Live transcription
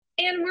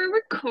And we're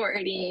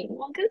recording.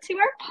 Welcome to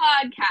our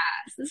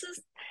podcast. This is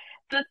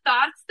the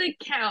thoughts that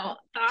count.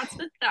 Thoughts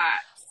with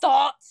thoughts.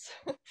 Thoughts.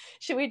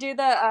 Should we do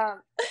the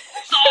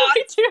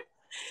Thoughts.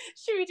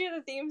 should we do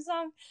the theme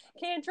song?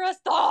 Can't trust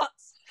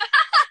thoughts.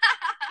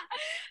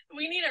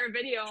 We need our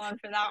video on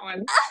for that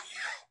one.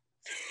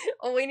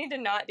 Oh, we need to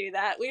not do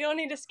that. We don't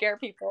need to scare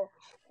people.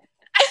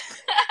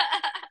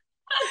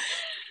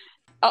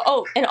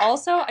 And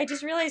also I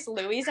just realized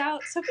Louie's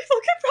out, so people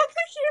can probably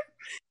hear.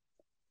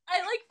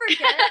 I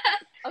forget.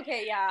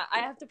 Okay, yeah, I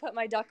have to put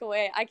my duck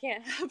away. I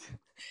can't have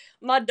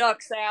my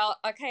ducks out.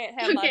 I can't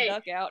have my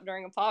duck out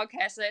during a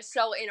podcast. That's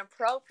so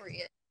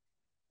inappropriate.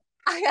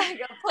 I gotta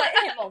go put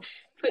him away.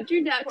 Put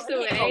your ducks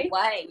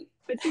away.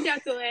 Put your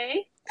duck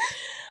away.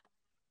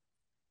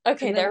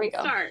 Okay, there we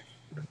go. Start.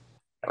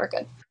 We're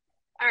good.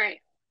 All right,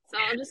 so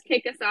I'll just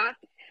kick us off.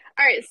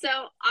 All right, so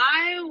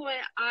I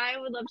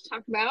would love to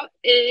talk about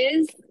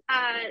is,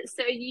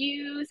 so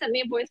you sent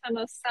me a voice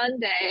memo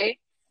Sunday.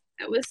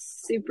 It was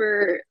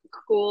super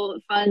cool,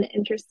 fun,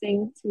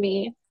 interesting to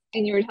me.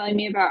 And you were telling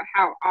me about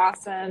how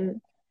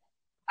awesome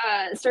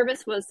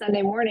service was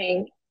Sunday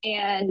morning.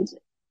 And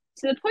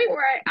to the point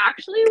where I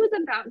actually was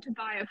about to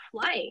buy a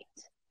flight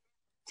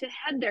to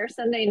head there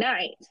Sunday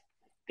night.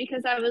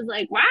 Because I was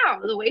like,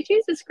 wow, the way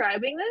she's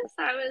describing this,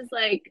 I was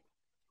like,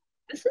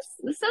 this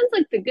sounds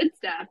like the good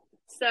stuff.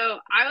 So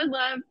I would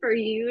love for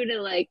you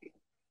to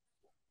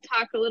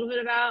talk a little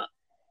bit about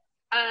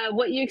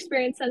what you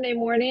experienced Sunday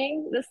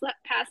morning, this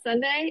past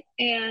Sunday,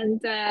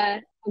 and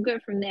we'll go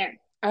from there.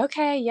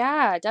 Okay,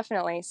 yeah,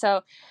 definitely.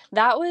 So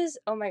that was,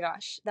 oh my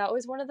gosh, that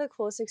was one of the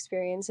coolest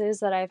experiences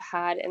that I've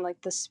had in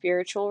the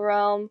spiritual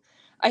realm,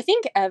 I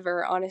think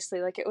ever, honestly.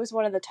 It was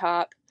one of the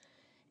top.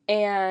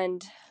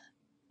 And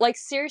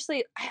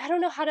seriously, I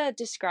don't know how to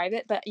describe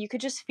it, but you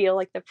could just feel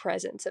the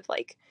presence of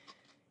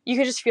you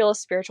could just feel a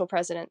spiritual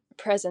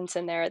presence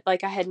in there I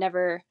had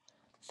never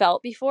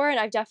felt before. And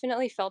I've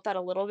definitely felt that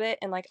a little bit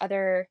in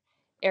other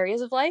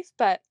areas of life,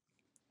 but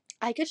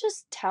I could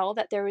just tell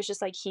that there was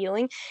just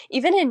healing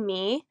even in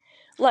me.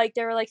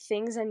 There were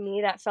things in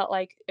me that felt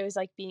like it was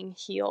being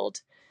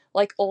healed,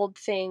 old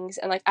things.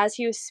 And as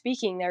he was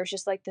speaking, there was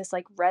just this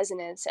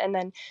resonance. And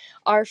then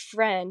our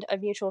friend, a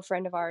mutual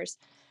friend of ours,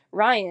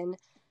 Ryan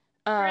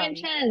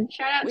Chen,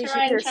 shout out to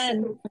Ryan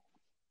Chen.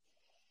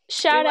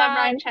 Shout out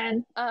Ryan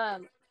Chen.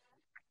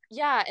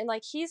 Yeah, and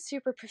he's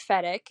super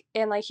prophetic,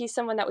 and he's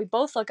someone that we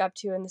both look up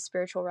to in the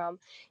spiritual realm.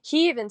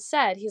 He even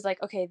said, he's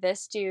okay,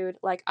 this dude,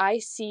 I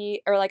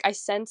see, or I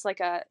sense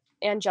a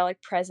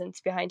angelic presence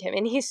behind him,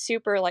 and he's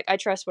super I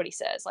trust what he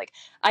says.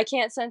 I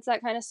can't sense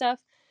that kind of stuff.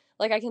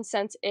 I can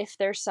sense if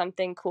there's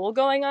something cool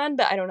going on,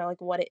 but I don't know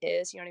what it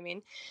is, you know what I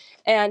mean?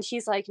 And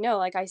he's no,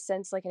 I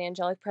sense an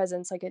angelic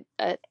presence,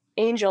 an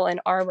angel in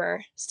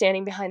armor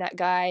standing behind that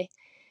guy.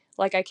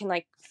 I can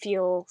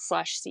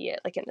feel/see it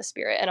in the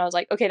spirit. And I was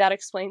okay, that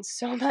explains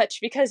so much,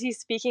 because he's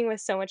speaking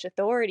with so much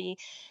authority.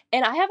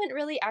 And I haven't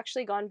really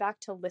actually gone back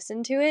to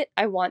listen to it.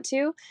 I want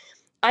to.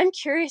 I'm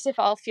curious if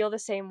I'll feel the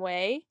same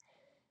way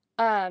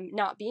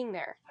not being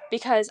there,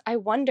 because I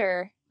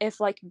wonder if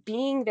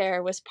being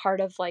there was part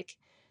of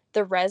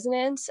the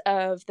resonance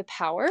of the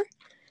power.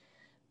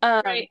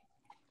 Right.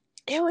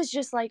 It was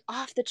just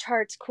off the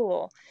charts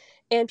cool.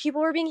 And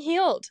people were being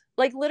healed.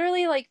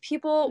 Literally,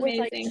 people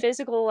Amazing. with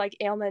physical,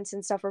 ailments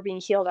and stuff were being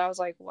healed. I was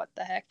what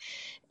the heck?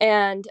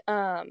 And,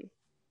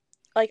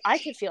 I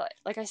could feel it.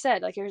 Like I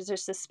said, there's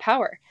just this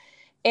power.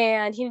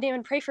 And he didn't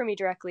even pray for me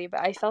directly,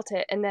 but I felt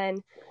it. And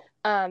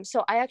then,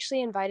 so I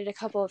actually invited a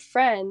couple of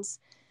friends.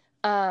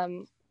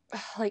 Wait,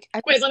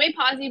 let me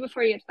pause you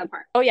before you get to that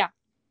part. Oh, yeah.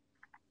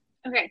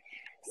 Okay.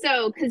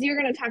 So, because you're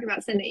going to talk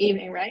about Sunday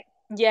evening, right?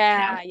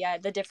 Yeah,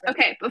 the difference.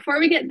 Okay, before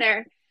we get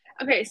there.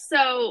 Okay,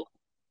 so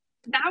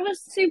that was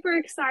super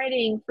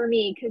exciting for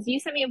me, because you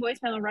sent me a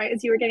voicemail right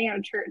as you were getting out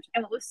of church.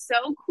 And what was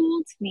so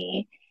cool to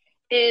me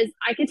is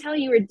I could tell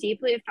you were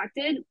deeply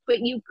affected,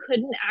 but you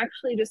couldn't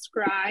actually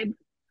describe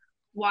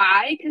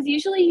why. Because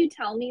usually you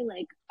tell me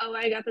oh,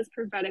 I got this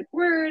prophetic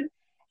word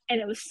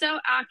and it was so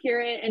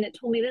accurate and it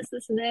told me this,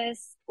 this, and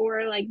this,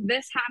 or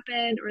this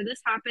happened or this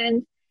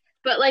happened.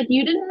 But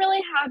you didn't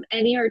really have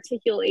any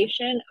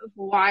articulation of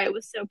why it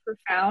was so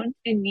profound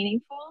and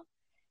meaningful.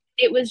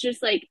 It was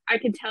just I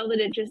could tell that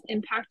it just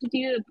impacted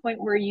you to the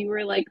point where you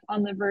were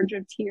on the verge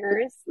of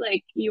tears.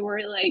 You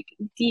were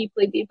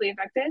deeply, deeply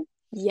affected.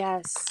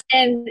 Yes.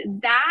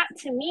 And that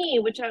to me,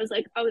 which I was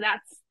oh,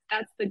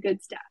 that's the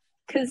good stuff.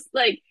 Because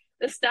the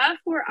stuff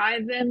where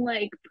I've been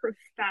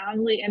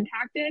profoundly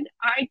impacted,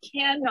 I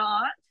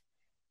cannot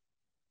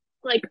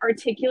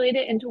articulate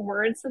it into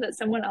words so that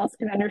someone else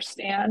can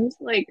understand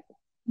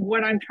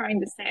what I'm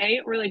trying to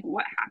say or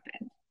what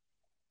happened.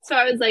 So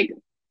I was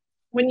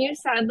when you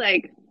said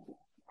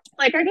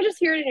I could just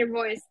hear it in your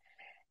voice,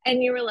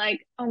 and you were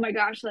oh my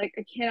gosh, I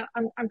can't,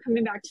 I'm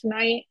coming back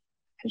tonight.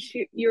 And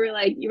you were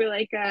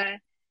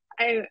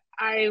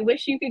I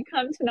wish you could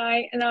come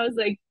tonight. And I was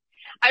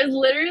I was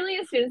literally,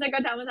 as soon as I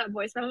got done with that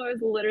voice memo, I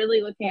was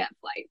literally looking at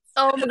flights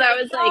Oh because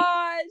my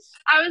gosh.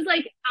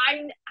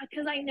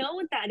 because I know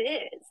what that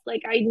is.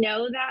 Like, I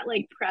know that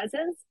like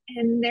presence,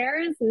 and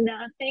there is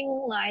nothing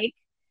like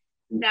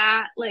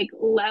that like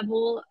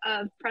level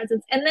of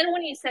presence. And then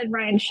when you said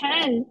Ryan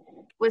Chen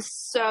was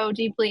so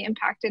deeply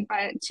impacted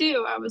by it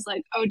too, I was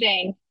like, oh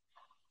dang,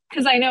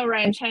 because I know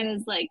Ryan Chen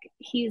is like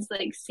he's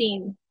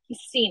seen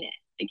it,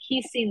 like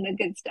he's seen the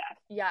good stuff,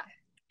 Yeah.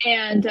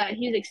 and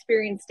he's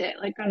experienced it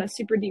like on a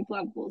super deep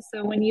level.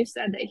 So when you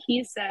said that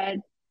he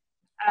said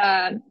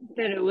that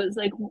it was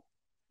like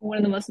one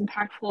of the most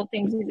impactful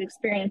things he's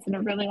experienced in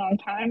a really long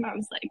time, I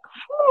was like,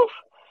 whew,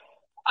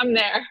 I'm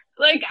there.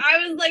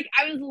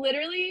 I was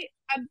literally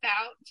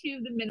about to,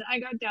 the minute I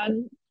got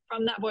done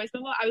from that voice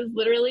memo, I was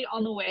literally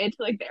on the way to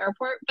like the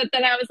airport. But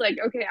then I was like,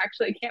 okay,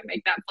 actually, I can't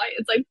make that flight.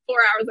 It's like 4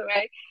 hours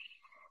away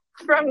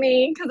from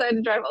me because I had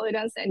to drive all the way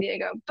down to San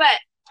Diego. But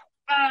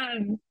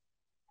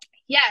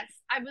yes,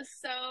 I was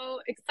so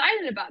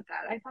excited about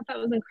that. I thought that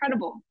was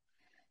incredible.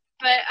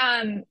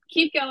 But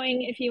keep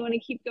going if you want to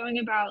keep going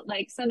about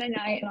like Sunday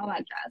night and all that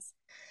jazz.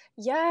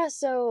 Yeah,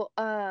 so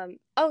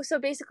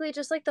basically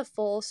just like the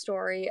full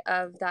story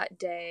of that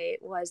day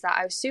was that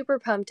I was super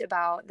pumped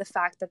about the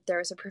fact that there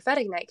was a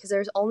prophetic night, because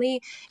it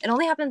only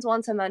happens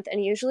once a month,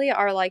 and usually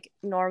our like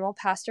normal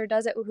pastor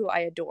does it, who I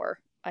adore.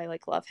 I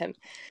like love him.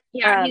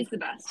 Yeah, he's the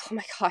best. Oh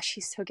my gosh,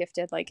 he's so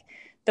gifted. Like,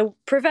 the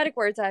prophetic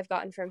words I've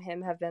gotten from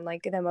him have been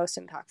like the most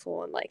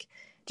impactful, and like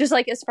just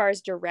like as far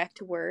as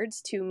direct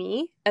words to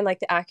me, and like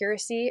the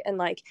accuracy and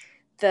like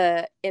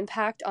the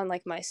impact on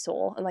like my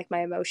soul and like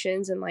my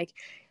emotions, and like,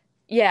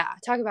 yeah,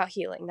 talk about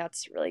healing.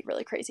 That's really,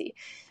 really crazy.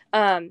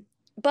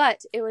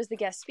 But it was the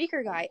guest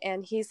speaker guy,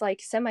 and he's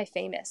like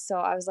semi-famous. So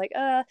I was like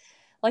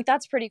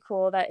that's pretty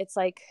cool that it's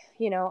like,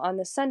 on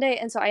this Sunday.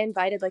 And so I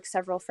invited like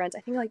several friends, I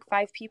think like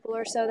 5 people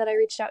or so that I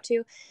reached out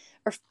to,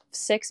 or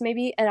 6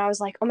 maybe. And I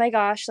was like, oh my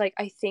gosh, like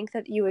I think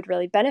that you would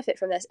really benefit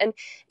from this. And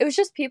it was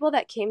just people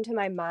that came to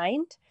my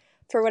mind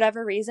for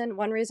whatever reason,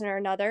 one reason or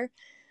another.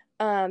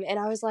 And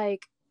I was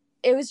like,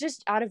 it was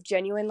just out of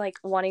genuine like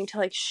wanting to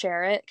like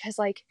share it, because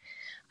like,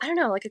 I don't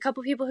know, like a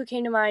couple people who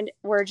came to mind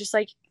were just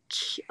like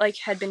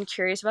had been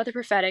curious about the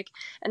prophetic,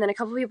 and then a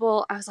couple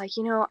people I was like,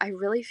 I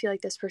really feel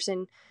like this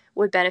person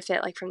would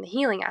benefit like from the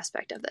healing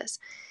aspect of this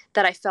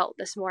that I felt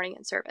this morning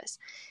in service.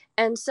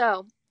 And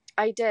so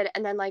I did,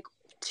 and then like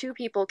 2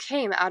 people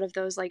came out of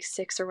those like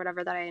 6 or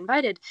whatever that I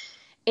invited,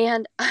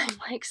 and I'm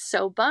like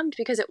so bummed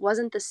because it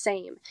wasn't the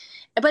same,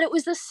 but it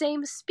was the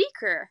same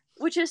speaker,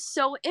 which is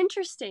so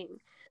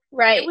interesting.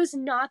 Right. It was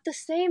not the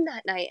same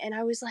that night, and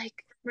I was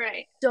like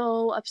Right.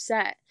 so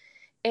upset,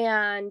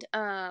 and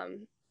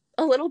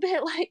a little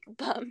bit like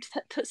bummed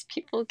that those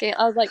people came.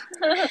 I was like,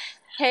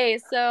 hey,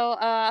 so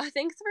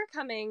thanks for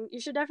coming, you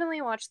should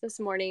definitely watch this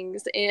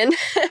morning's in.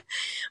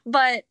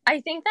 But I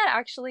think that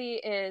actually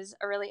is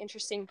a really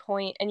interesting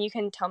point, and you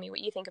can tell me what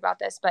you think about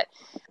this, but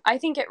I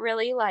think it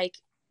really like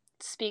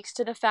speaks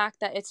to the fact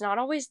that it's not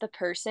always the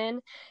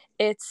person,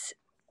 it's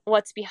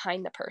what's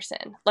behind the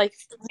person, like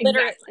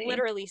Exactly.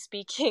 literally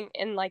speaking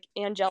in like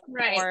angelic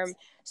Right. form,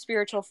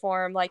 spiritual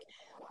form, like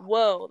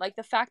whoa, like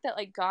the fact that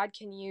like God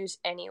can use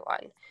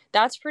anyone,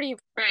 that's pretty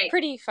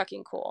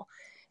fucking cool.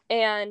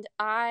 And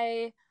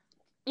I'm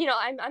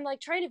like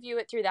trying to view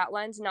it through that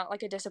lens, not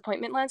like a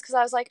disappointment lens, because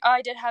I was like, oh,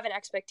 I did have an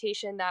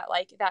expectation that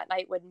like that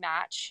night would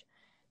match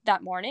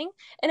that morning,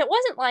 and it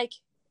wasn't like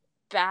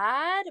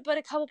bad, but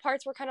a couple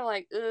parts were kind of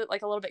like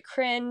like a little bit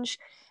cringe,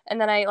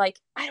 and then I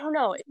don't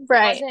know,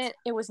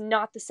 it was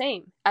not the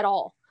same at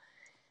all,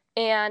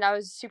 and I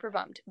was super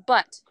bummed.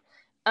 But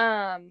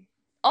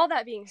all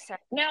that being said,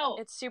 no,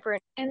 it's super,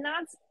 and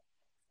that's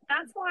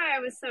why I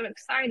was so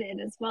excited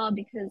as well,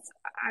 because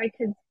I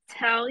could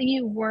tell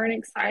you weren't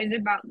excited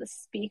about the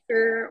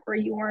speaker, or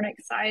you weren't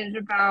excited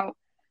about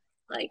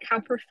like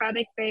how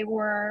prophetic they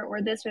were,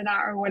 or this or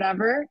that or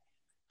whatever.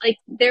 Like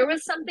there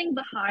was something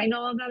behind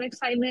all of that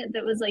excitement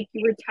that was like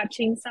you were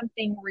touching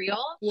something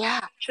real.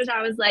 yeah, Which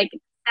I was like,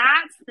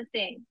 that's the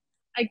thing.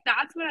 Like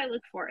that's what I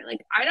look for. Like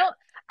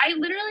I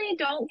literally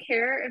don't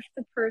care if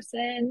the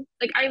person,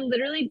 like I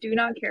literally do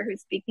not care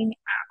who's speaking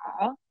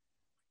at all.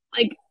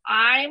 Like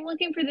I'm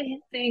looking for the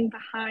thing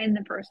behind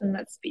the person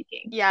that's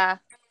speaking. yeah,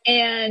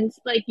 And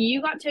like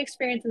you got to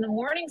experience in the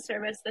morning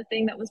service the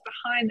thing that was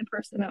behind the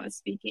person that was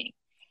speaking.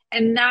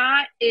 And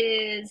that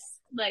is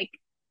like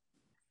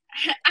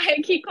I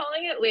keep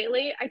calling it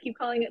lately, I keep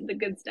calling it the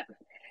good stuff.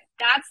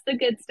 That's the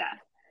good stuff.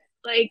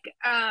 Like,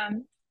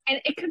 and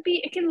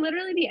it can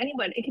literally be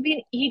anyone. It could be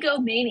an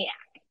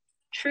egomaniac,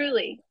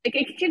 truly. Like,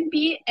 it could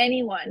be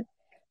anyone.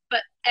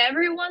 But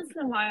every once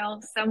in a while,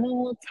 someone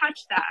will touch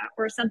that,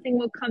 or something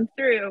will come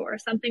through, or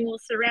something will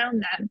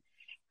surround them.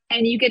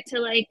 And you get to,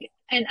 like,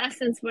 in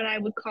essence, what I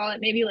would call it,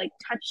 maybe like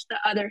touch the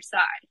other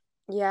side.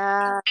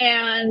 yeah,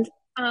 And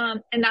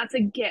that's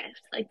a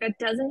gift. Like, that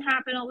doesn't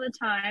happen all the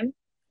time.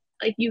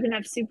 Like you can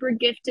have super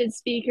gifted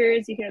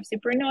speakers, you can have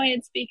super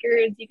anointed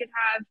speakers, you could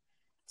have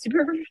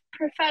super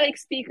prophetic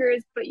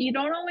speakers, but you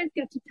don't always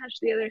get to touch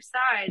the other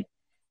side.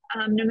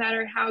 no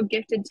matter how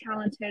gifted,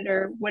 talented,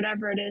 or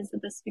whatever it is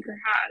that the speaker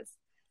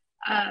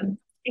has.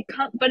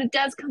 But it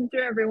does come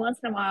through every once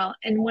in a while.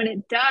 And when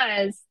it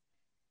does,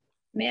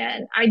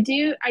 man, I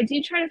do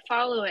try to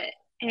follow it.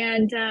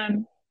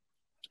 And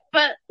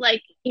but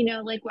like,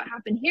 like what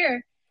happened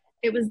here,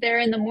 it was there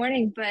in the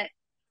morning, but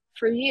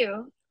for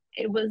you,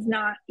 it was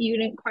not, you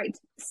didn't quite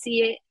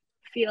see it,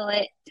 feel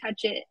it,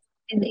 touch it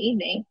in the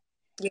evening.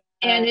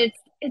 And Yeah.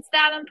 it's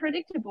that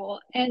unpredictable.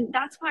 And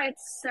that's why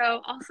it's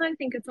so, also I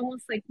think it's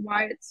almost like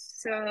why it's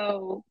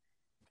so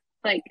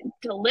like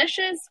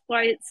delicious,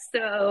 why it's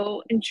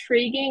so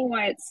intriguing,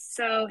 why it's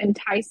so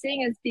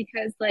enticing is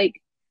because like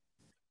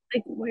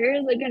where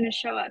is it going to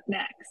show up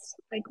next?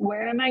 Like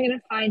where am I going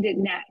to find it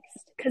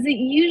next? Because it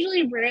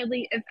usually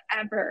rarely, if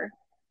ever,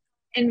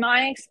 in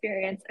my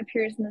experience,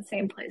 appears in the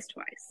same place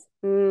twice.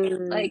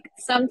 Mm. Like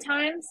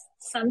sometimes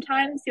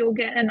you'll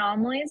get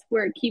anomalies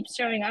where it keeps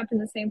showing up in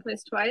the same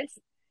place twice,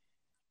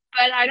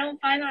 but I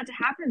don't find that to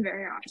happen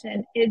very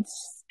often.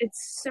 It's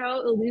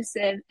so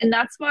elusive, and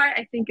that's why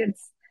I think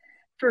it's,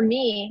 for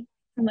me,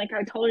 and like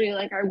I told you,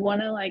 like I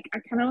want to, like I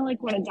kind of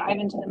like want to dive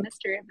into the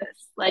mystery of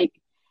this, like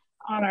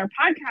on our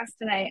podcast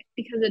tonight,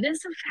 because it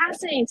is so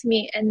fascinating to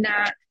me, and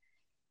that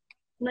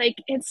like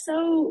it's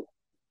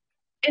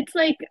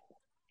like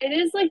it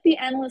is like the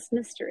endless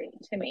mystery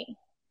to me.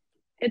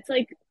 It's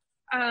like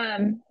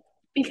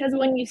because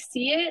when you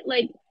see it,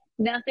 like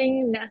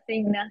nothing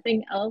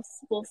else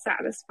will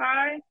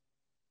satisfy,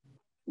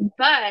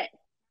 but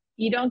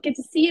you don't get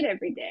to see it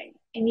every day,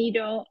 and you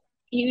don't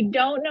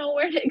know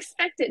where to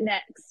expect it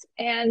next.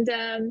 And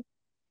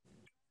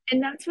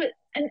that's what,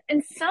 and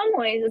in some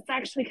ways it's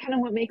actually kind of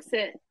what makes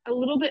it a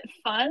little bit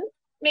fun,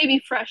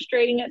 maybe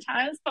frustrating at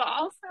times, but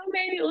also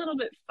maybe a little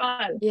bit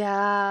fun.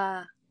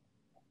 Yeah.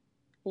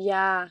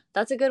 Yeah.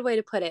 That's a good way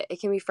to put it. It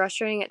can be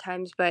frustrating at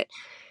times, but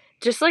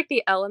just like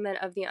the element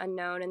of the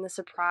unknown and the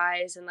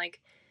surprise and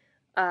like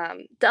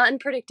the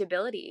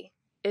unpredictability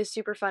is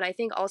super fun. I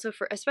think also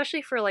for,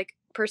 especially for like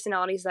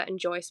personalities that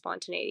enjoy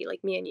spontaneity,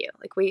 like me and you,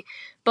 like we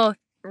both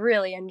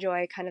really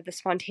enjoy kind of the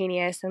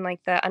spontaneous and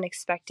like the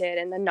unexpected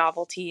and the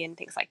novelty and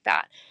things like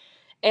that.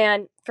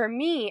 And for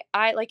me,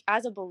 I like,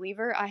 as a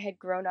believer, I had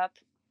grown up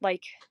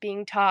like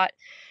being taught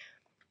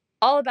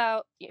all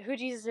about who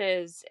Jesus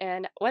is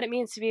and what it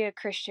means to be a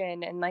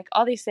Christian and like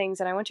all these things.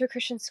 And I went to a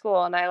Christian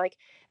school, and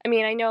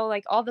I know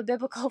like all the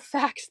biblical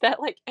facts that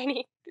like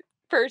any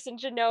person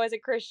should know as a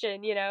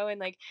Christian, and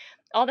like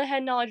all the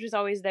head knowledge was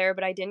always there,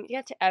 but I didn't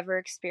get to ever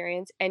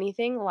experience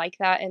anything like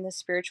that in the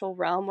spiritual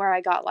realm where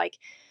I got like,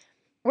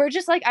 where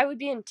just like I would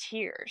be in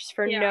tears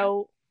for Yeah.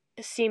 no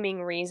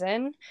seeming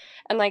reason,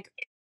 and like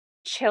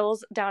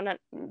chills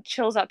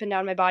up and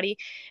down my body,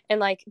 and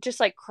like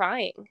just like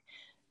crying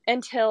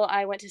until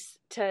I went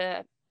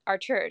to our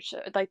church,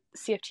 like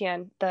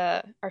CFTN,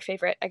 our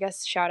favorite, I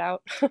guess, shout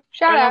out. I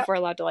Shout don't know out. if we're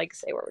allowed to like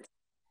say where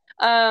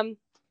we're.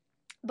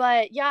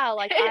 But yeah,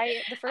 like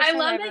the first I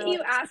time I love ever that you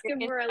like ask if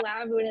experienced. we're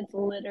allowed when it's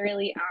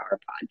literally our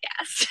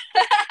podcast.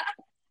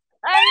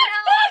 I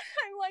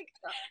know. I'm like,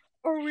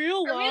 are we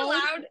Are we allowed?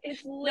 allowed?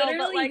 It's No, but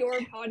literally like, your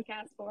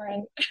podcast,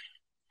 Lauren.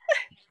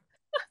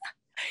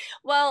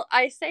 well,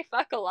 I say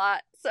fuck a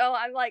lot, so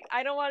I'm like,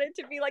 I don't want it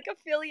to be like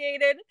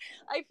affiliated.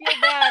 I feel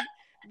bad,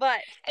 but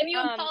And you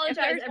if apologize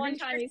there's every one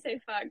time church, you say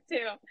fuck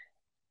too.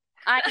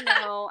 I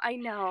know,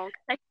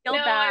 'cause I No,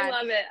 feel I bad,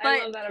 love it. I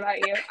but love that about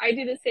you. I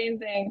do the same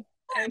thing.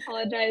 I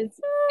apologize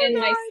oh in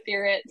my god,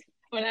 spirit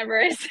whenever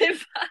I say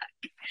fuck.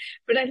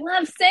 But I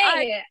love saying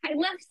I it. I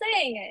love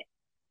saying it.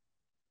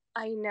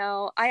 I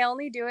know. I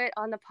only do it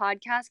on the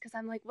podcast because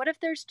I'm like, what if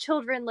there's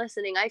children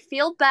listening? I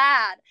feel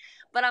bad,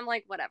 but I'm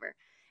like, whatever.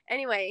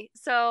 Anyway,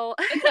 so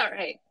It's all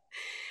right.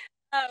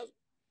 um,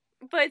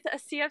 but a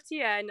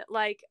CFTN,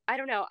 like, I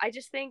don't know. I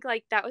just think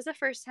like that was the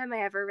first time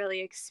I ever really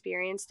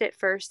experienced it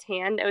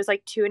firsthand. It was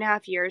like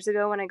 2.5 years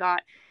ago when I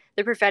got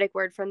the prophetic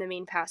word from the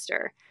main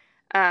pastor,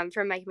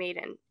 from Mike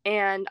Maiden,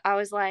 and I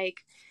was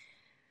like,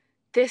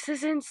 this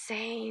is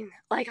insane.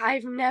 Like,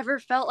 I've never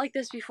felt like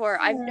this before.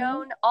 I've Aww.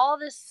 known all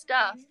this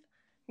stuff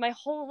my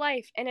whole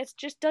life, and it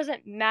just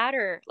doesn't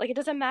matter. Like, it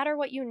doesn't matter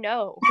what you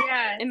know.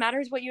 Yes. It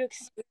matters what you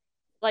experience.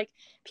 Like,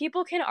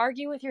 people can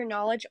argue with your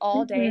knowledge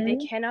all day. They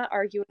Mm-hmm. cannot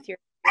argue with your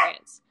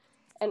experience.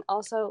 And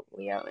also,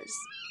 Leo is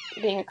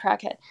being a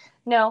crackhead.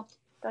 No,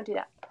 don't do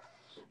that.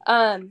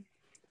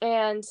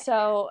 And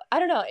so I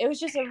don't know. It was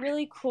just a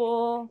really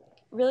cool,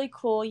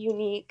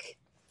 unique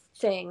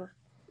thing.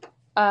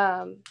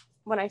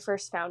 When I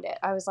first found it,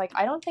 I was like,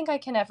 I don't think I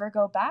can ever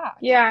go back,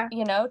 Yeah.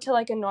 to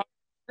like a normal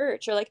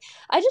church, or like,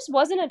 I just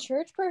wasn't a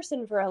church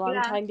person for a long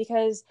Yeah. time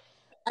because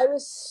I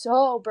was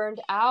so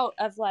burned out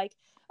of like,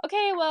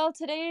 okay, well,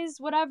 today's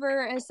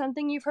whatever is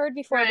something you've heard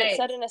before, but Right.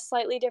 said in a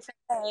slightly different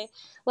way.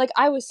 Like,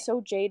 I was so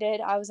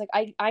jaded. I was like,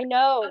 I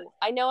know.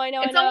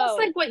 It's almost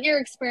like what you're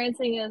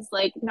experiencing is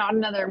like not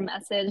another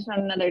message, not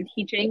another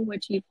teaching,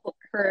 which you've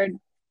heard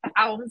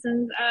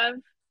thousands of,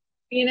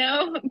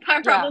 Yeah,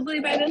 probably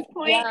by this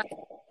point. yeah,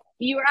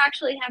 You are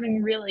actually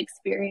having real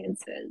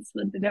experiences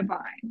with the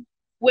divine,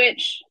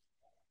 which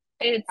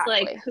it's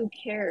like, Exactly. who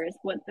cares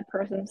what the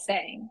person's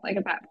saying? Like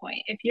at that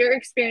point, if you're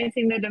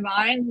experiencing the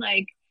divine,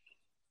 like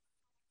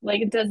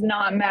it does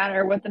not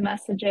matter what the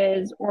message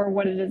is or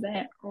what it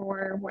isn't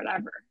or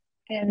whatever.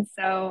 And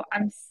so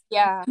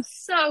Yeah. I'm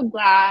so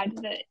glad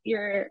that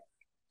you're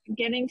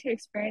getting to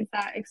experience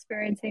that,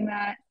 experiencing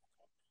that.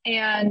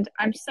 And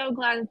I'm so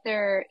glad that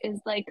there is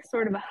like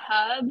sort of a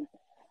hub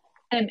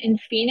in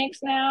Phoenix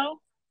now.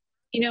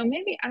 You know,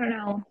 maybe, I don't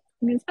know.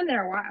 I mean, it's been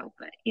there a while,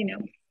 but you know,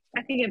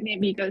 I think it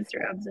maybe goes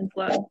through ebbs and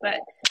flows. But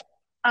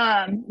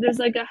there's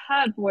like a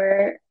hub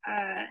where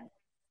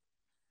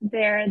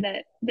there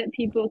that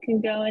people can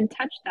go and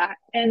touch that.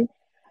 And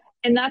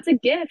that's a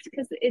gift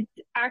because it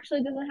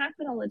actually doesn't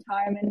happen all the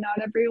time, and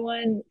not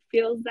everyone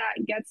feels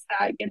that, gets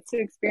to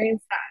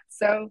experience that.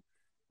 So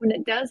when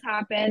it does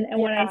happen,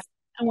 Yeah.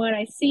 and when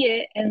I see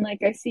it, and like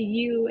I see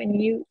you,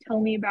 and you tell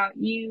me about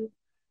you,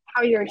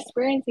 how you're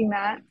experiencing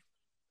that,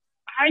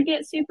 I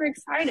get super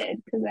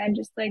excited because I'm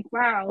just like,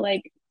 wow,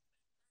 like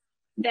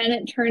then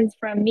it turns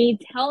from me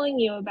telling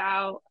you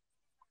about,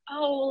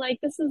 oh, like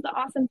this is the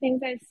awesome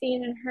things I've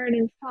seen and heard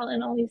and felt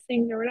and all these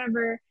things or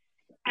whatever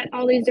at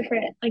all these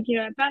different, like, you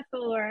know, at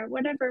Bethel or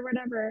whatever,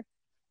 whatever.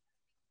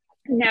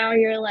 Now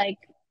you're like,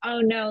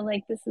 oh no,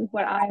 like this is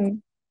what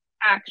I'm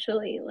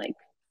actually like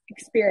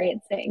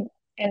experiencing.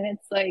 And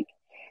it's like,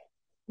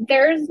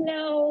 there's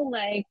no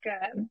like,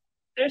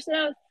 there's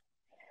no,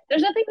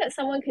 there's nothing that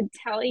someone could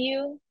tell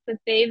you that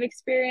they've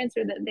experienced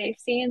or that they've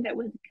seen that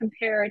would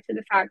compare to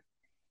the fact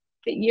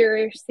that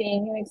you're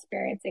seeing and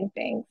experiencing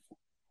things.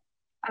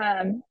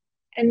 Um,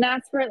 and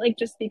that's where it like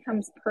just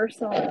becomes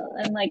personal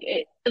and like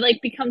it like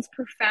becomes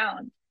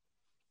profound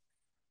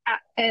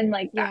in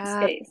like that Yeah.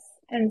 space.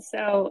 And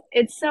so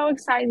it's so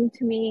exciting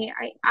to me.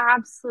 I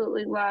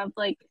absolutely love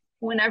like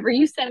whenever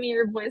you send me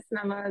your voice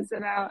memos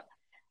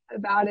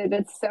about it.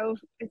 It's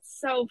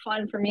so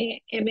fun for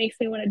me. It makes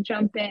me want to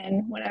jump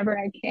in whenever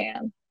I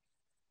can.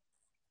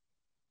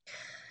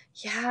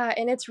 Yeah,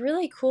 and it's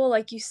really cool,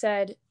 like you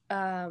said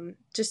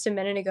just a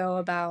minute ago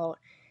about,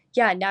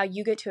 yeah, now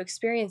you get to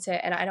experience it,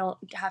 and I don't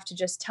have to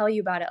just tell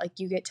you about it. Like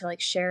you get to like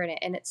share in it,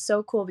 and it's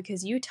so cool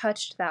because you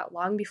touched that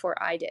long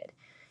before I did,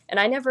 and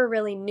I never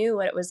really knew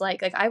what it was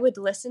like. Like I would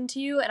listen to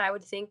you, and I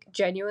would think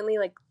genuinely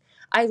like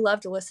I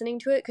loved listening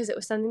to it because it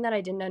was something that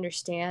I didn't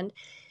understand,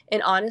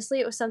 and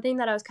honestly, it was something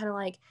that I was kind of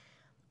like,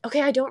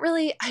 okay, I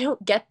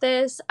don't get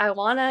this. I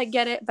want to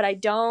get it, but I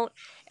don't.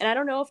 And I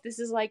don't know if this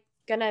is like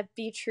going to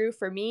be true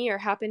for me or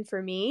happen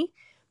for me,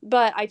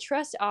 but I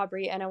trust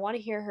Aubrey and I want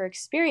to hear her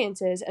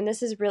experiences. And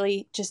this is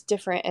really just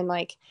different and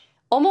like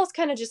almost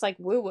kind of just like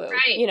woo woo,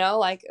 Right. you know,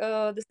 like,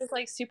 oh, this is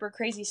like super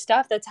crazy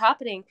stuff that's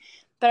happening.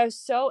 But I was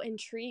so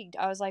intrigued.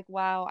 I was like,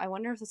 wow, I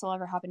wonder if this will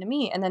ever happen to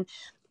me. And then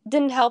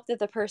didn't help that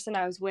the person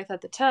I was with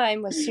at the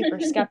time was super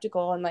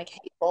skeptical and like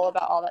hateful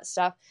about all that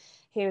stuff.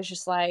 He was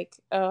just like,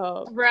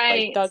 oh, like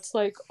Right. that's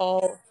like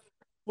all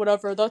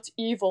whatever, that's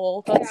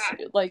evil, that's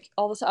Yeah. like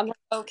all this. I'm like,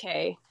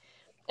 okay.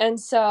 And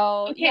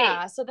so Okay.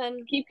 yeah, so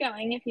then Keep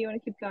going if you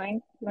want to keep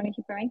going. You want to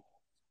keep going?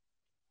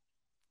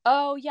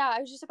 oh yeah,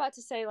 I was just about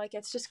to say like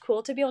it's just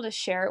cool to be able to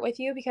share it with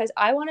you because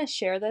I want to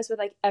share this with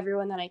like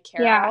everyone that I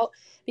care Yeah. about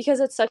because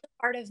it's such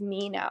a part of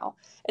me now.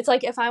 It's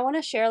like if I want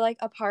to share like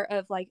a part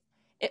of like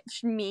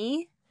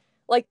me,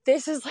 like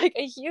this is like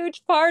a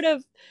huge part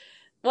of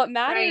what Right.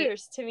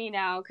 matters to me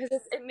now because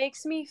it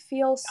makes me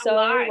feel so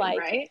Alive, like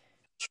right?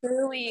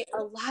 truly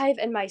alive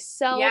in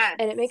myself, Yes.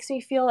 and it makes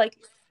me feel like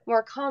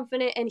more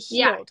confident and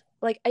Yeah. healed.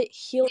 Like it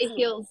healed It me.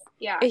 heals.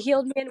 Yeah. It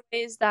healed me in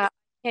ways that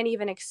I can't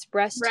even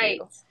express to Right.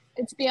 you.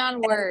 It's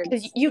beyond And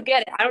because words. you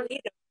get it, I don't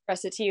need to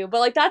express it to you. But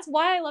like that's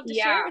why I love to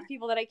share it Yeah. with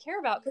people that I care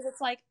about because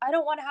it's like I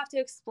don't want to have to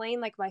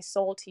explain like my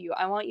soul to you.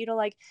 I want you to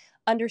like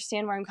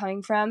understand where I'm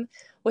coming from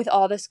with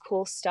all this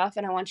cool stuff,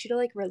 and I want you to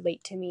like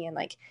relate to me and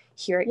like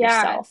hear it Yeah.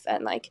 yourself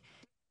and like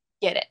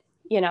get it,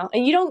 you know?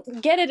 And you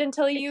don't get it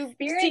until you see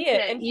Experience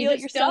it it. and You feel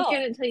it just don't yourself.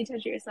 get it until you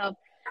touch it yourself.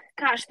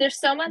 Gosh, there's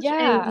so much in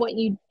Yeah. what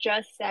you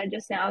just said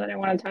just now that I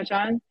want to touch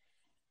on.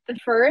 The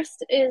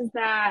first is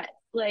that,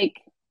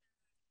 like,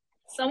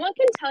 someone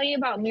can tell you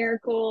about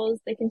miracles.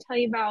 They can tell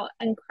you about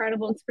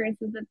incredible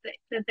experiences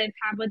that they've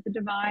had with the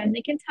divine.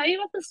 They can tell you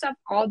about the stuff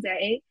all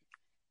day,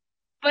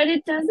 but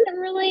it doesn't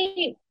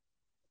really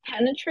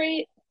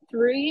penetrate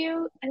through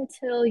you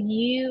until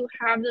you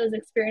have those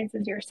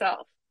experiences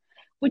yourself,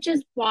 which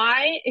is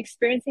why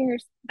experiencing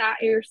that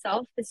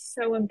yourself is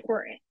so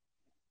important.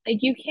 Like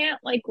you can't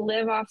like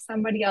live off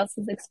somebody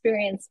else's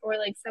experience or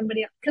like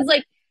somebody else, because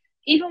like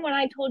even when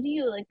I told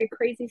you like the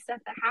crazy stuff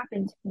that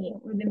happened to me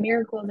or the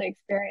miracles I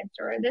experienced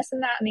or this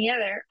and that and the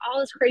other, all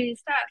this crazy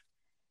stuff,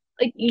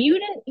 like you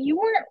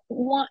weren't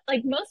one,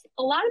 like most,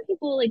 a lot of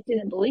people like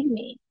didn't believe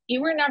me.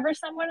 You were never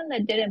someone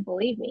that didn't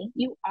believe me.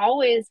 You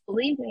always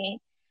believed me.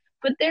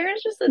 But there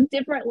is just a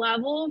different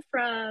level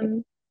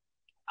from,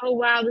 oh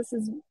wow, this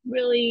is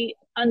really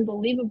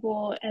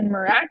unbelievable and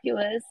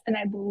miraculous and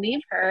I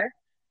believe her,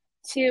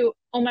 to,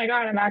 oh my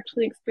god, I'm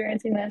actually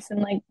experiencing this in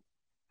like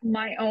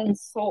my own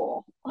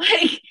soul.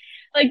 Like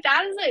Like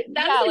that is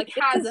Yeah, a like it's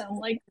chasm.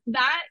 Like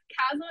that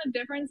chasm of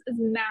difference is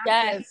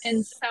massive and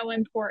yes. so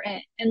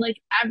important. And like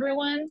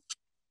everyone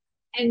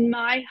in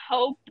my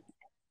hope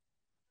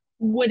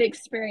would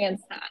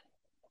experience that.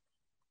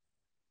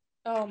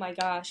 Oh my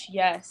gosh,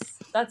 yes.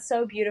 That's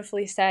so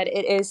beautifully said.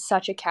 It is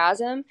such a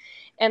chasm.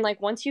 And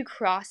like once you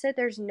cross it,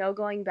 there's no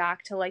going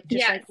back to like just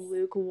Yes. like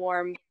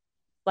lukewarm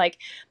like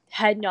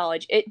head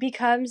knowledge. It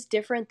becomes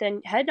different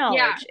than head Yeah.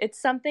 knowledge. It's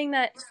something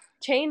that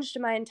changed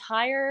my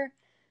entire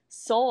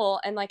soul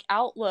and like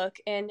outlook,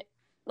 and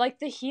like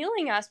the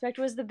healing aspect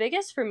was the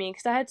biggest for me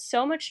because I had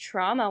so much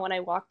trauma when I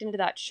walked into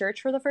that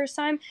church for the first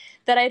time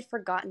that I had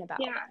forgotten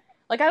about. Yeah.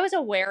 Like I was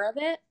aware of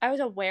it. I was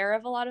aware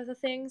of a lot of the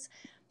things,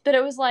 but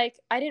it was like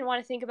I didn't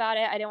want to think about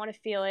it. I didn't want to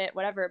feel it,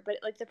 whatever. But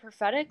like the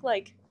prophetic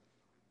like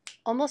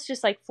almost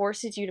just like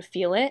forces you to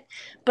feel it,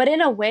 but in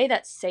a way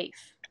that's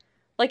safe.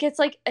 Like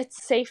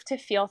it's safe to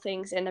feel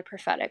things in the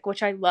prophetic,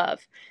 which I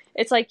love.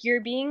 It's like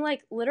you're being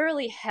like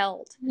literally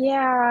held.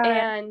 Yeah.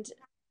 And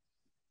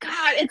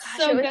God, it's gosh,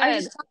 so I was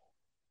good. just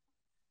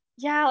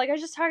yeah, like I was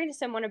just talking to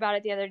someone about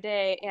it the other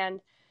day, and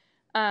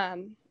I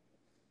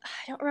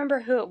don't remember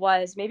who it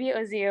was. Maybe it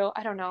was you.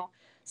 I don't know.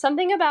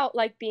 Something about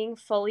like being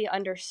fully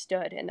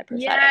understood in the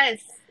prophetic. Yes.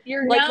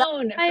 You're Like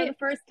known for the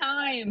first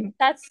time.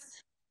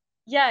 that's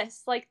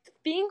yes, like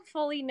being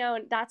fully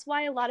known. That's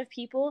why a lot of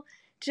people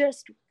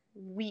just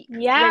weep when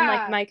like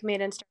Yeah. Mike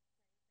made Insta.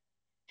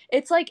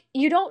 It's like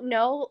you don't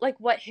know like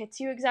what hits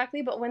you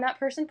exactly, but when that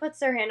person puts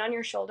their hand on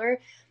your shoulder,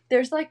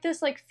 there's like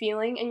this like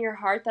feeling in your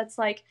heart that's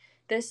like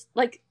this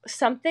like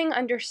something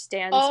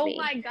understands Oh me.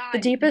 my The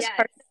God. deepest Yes.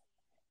 part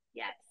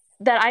Yes.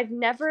 that I've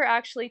never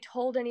actually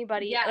told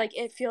anybody. Yes. Like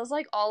it feels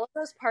like all of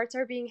those parts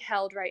are being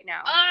held right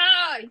now.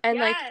 Oh, And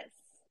like yes.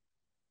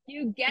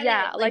 You get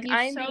yeah, it. Like like you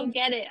I'm so being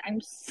get it.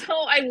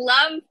 I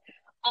love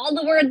all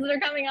the words that are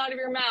coming out of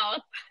your mouth.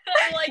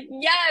 I'm like,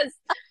 yes.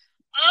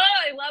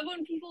 Oh, I love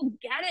when people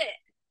get it.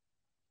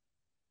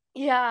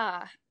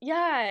 yeah.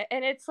 Yeah,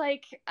 and it's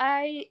like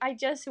I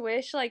just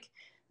wish like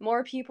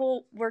more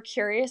people were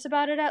curious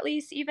about it at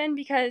least even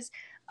because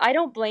I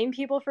don't blame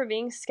people for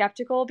being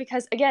skeptical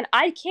because again,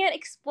 I can't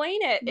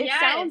explain it. It Yes.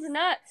 sounds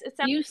nuts. It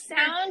sounds You weird.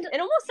 sound It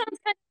almost sounds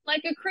kind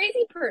like a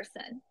crazy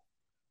person.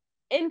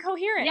 of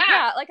incoherent. Yeah.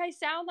 Yeah, like I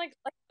sound like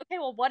okay,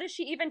 well what is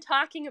she even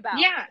talking about?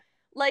 Yeah.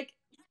 Like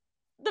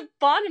the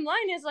bottom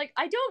line is like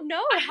I don't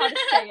know how to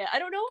say it. I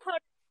don't know how to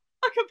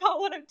talk about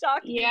what I'm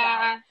talking about.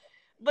 Yeah.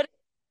 But it's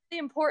really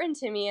important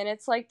to me and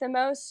it's like the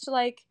most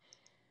like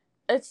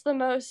it's the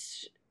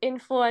most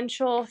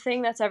influential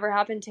thing that's ever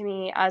happened to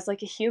me as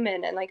like a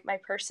human and like my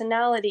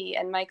personality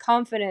and my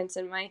confidence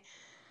and my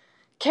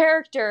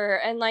character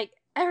and like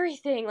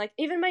everything, like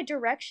even my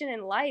direction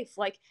in life,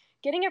 like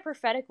getting a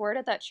prophetic word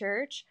at that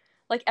church,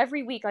 like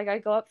every week, like I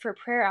go up for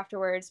prayer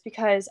afterwards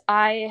because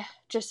I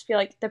just feel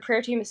like the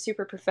prayer team is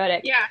super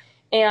prophetic. Yeah.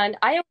 And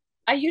I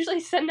usually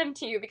send them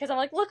to you because I'm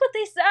like, look what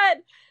they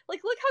said.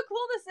 Like, look how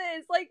cool this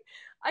is. Like,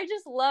 I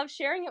just love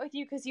sharing it with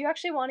you because you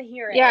actually want to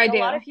hear it. Yeah, I Like a do.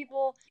 lot of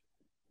people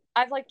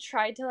I've like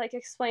tried to like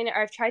explain it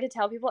or I've tried to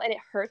tell people and it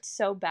hurts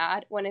so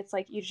bad when it's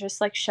like you just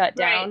like shut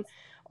Right. down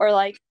or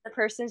like the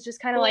person's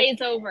just kind of like,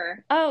 Glaze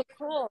over. oh,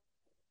 cool.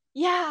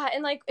 Yeah,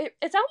 and like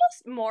it's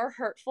almost more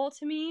hurtful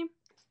to me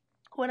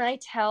when I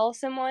tell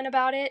someone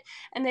about it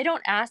and they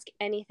don't ask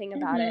anything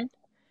about Mm-hmm. it.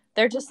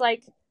 They're just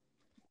like,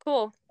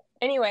 cool.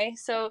 Anyway,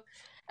 so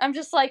I'm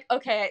just like,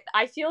 okay,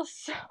 I feel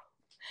so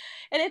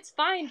and it's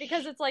fine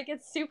because it's like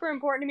it's super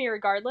important to me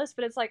regardless,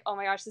 but it's like, oh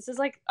my gosh, this is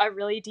like a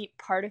really deep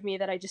part of me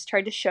that I just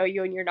tried to show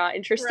you and you're not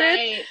interested.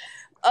 Right.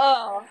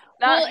 Oh,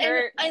 that Well,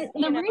 hurts, and the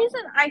you know.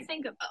 reason I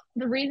think about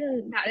the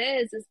reason that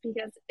is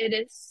because it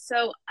is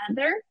so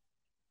other.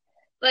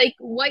 Like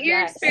what you're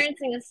Yes.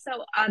 experiencing is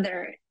so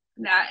other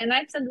that, and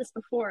I've said this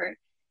before,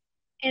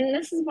 and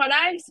this is what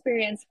I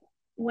experienced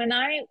when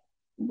I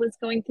was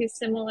going through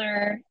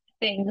similar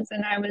things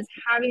and I was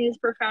having these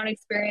profound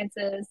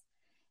experiences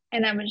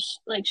and I was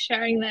like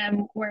sharing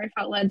them where I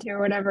felt led to or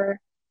whatever,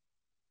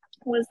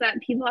 was that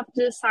people have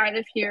to decide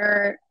if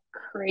you're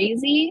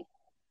crazy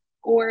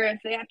or if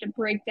they have to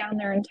break down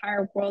their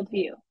entire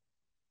worldview.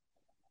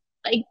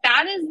 Like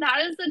that is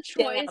the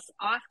Damn. choice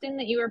often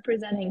that you are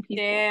presenting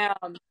people.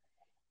 Damn.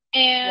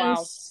 And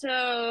Wow.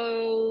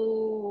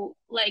 so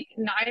like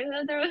neither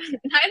of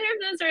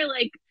those are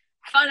like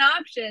fun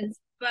options,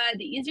 but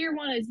the easier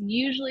one is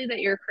usually that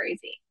you're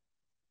crazy.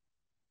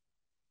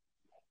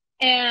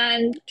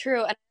 And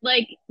True. And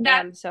like I that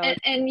am so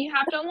and you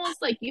have to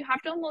almost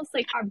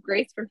like have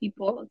grace for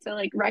people to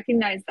like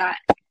recognize that.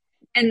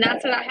 And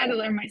that's what I had to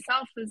learn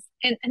myself was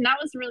and that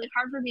was really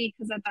hard for me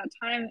because at that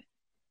time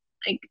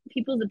like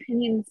people's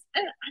opinions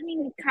and I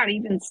mean God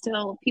even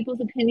still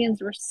people's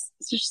opinions were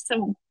just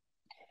so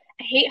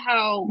I hate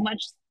how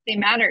much they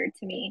matter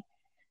to me.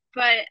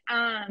 But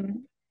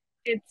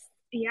it's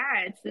yeah,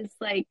 it's this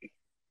like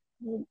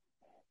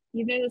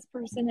either this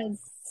person is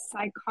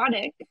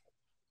psychotic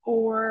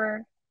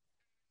or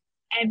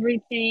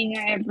everything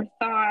I ever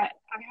thought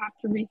I have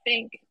to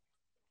rethink.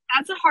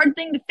 That's a hard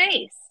thing to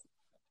face,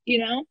 you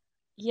know?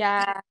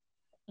 yeah.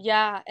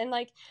 Yeah, and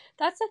like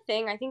that's the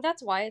thing. I think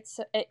that's why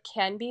it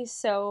can be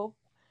so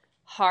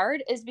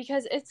hard is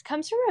because it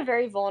comes from a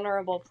very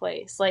vulnerable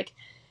place. Like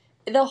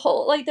the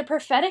whole like the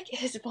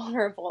prophetic is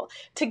vulnerable.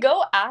 To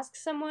go ask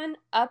someone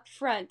up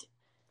front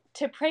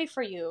to pray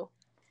for you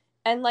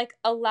and like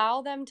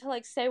allow them to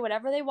like say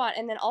whatever they want,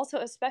 and then also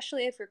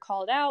especially if you're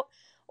called out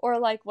or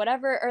like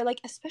whatever, or like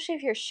especially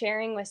if you're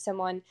sharing with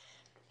someone,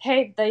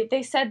 hey,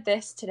 they said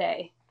this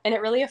today and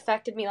it really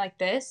affected me like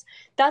this.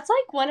 That's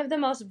like one of the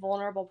most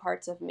vulnerable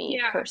parts of me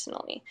Yeah.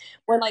 personally,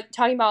 when like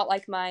talking about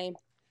like my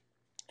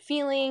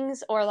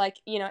feelings or like,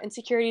 you know,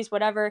 insecurities,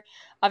 whatever.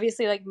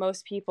 Obviously like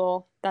most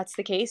people that's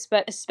the case,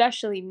 but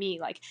especially me,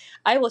 like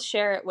I will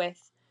share it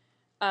with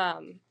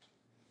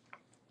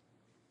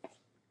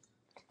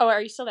oh,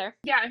 are you still there?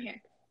 Yeah, I'm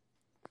here.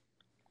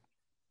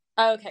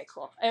 Okay,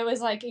 cool. It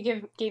was like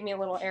it gave me a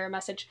little error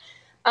message.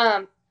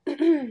 Um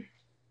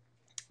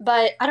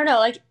but I don't know,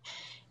 like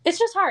it's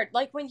just hard.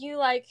 Like when you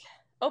like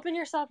open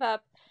yourself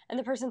up and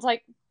the person's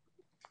like,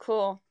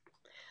 cool.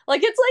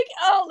 Like it's like,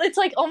 oh, it's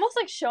like almost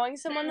like showing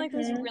someone like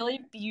this Mm-hmm.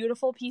 really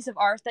beautiful piece of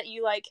art that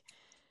you like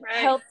Right.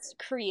 helped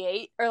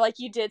create, or like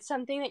you did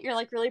something that you're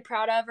like really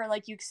proud of, or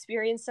like you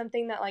experienced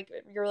something that like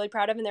you're really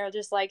proud of, and they're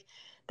just like,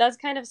 that's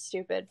kind of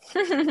stupid.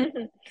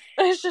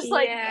 It's just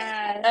like,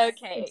 Yes,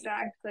 okay,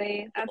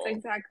 exactly. That's cool.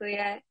 exactly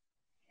it.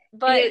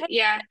 But Because hey,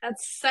 yeah,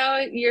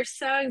 you're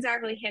so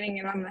exactly hitting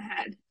it on the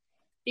head.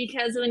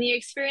 Because when you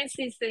experience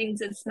these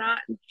things, it's not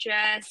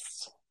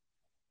just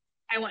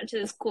I went to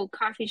this cool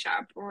coffee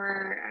shop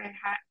or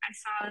I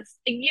saw this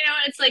thing,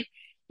 it's like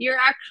you're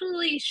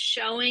actually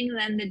showing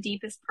them the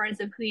deepest parts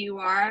of who you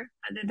are,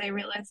 whether they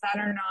realize that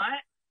or not.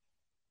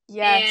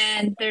 yes,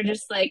 And they're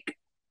just like,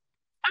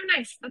 oh,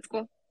 nice, that's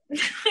cool.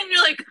 And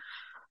you're like,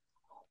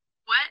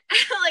 what?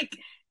 Like,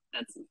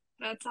 that's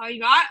that's all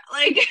you got?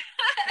 Like,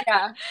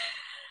 yeah,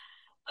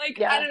 I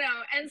yeah, don't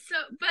know. And so,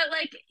 but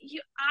like,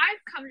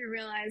 I've come to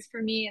realize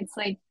for me, it's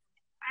like,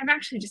 I've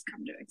actually just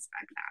come to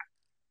expect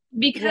that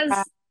yeah,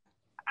 because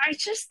I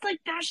just like,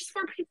 that's just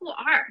where people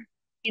are,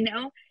 you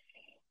know?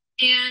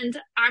 And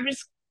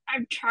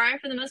I've tried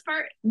for the most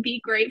part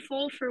be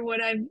grateful for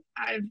what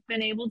I've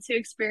been able to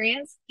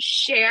experience,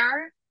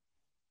 share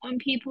when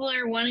people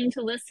are wanting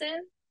to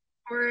listen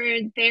or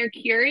they're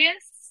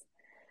curious.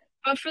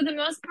 But for the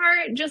most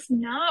part, just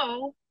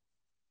know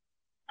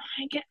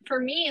I get for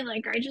me,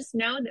 like I just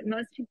know that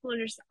most people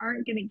just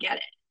aren't gonna get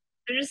it.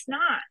 They're just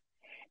not.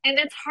 And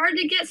it's hard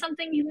to get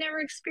something you've never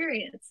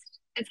experienced.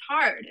 It's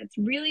hard. It's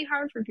really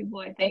hard for people,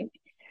 I think.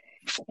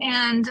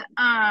 And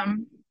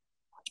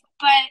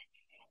but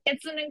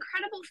it's an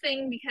incredible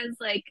thing because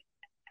like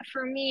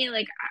for me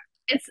like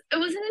it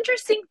was an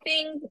interesting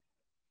thing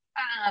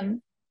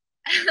um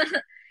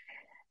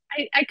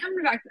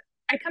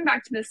I come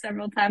back to this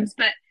several times,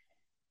 but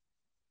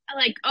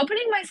like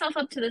opening myself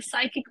up to the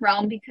psychic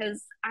realm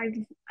because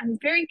I'm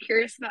very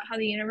curious about how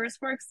the universe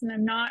works, and I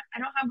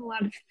don't have a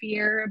lot of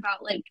fear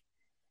about like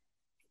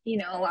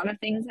a lot of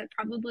things that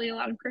probably a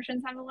lot of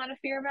Christians have a lot of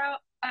fear about,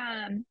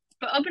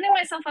 but opening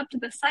myself up to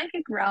the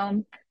psychic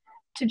realm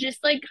to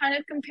just like kind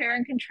of compare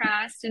and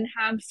contrast and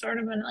have sort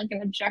of an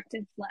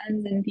objective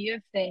lens and view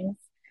of things.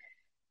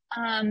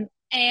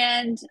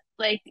 And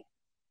like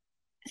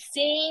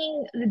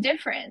seeing the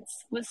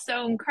difference was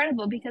so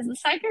incredible because the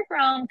psychic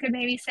realm could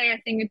maybe say a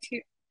thing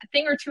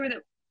or two that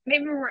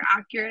maybe were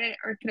accurate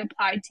or could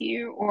apply to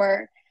you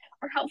or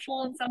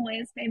helpful in some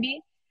ways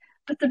maybe.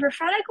 But the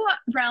prophetic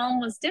realm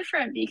was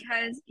different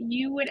because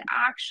you would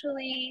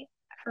actually,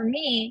 for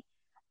me,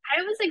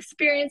 I was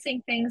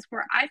experiencing things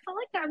where I felt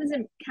like I was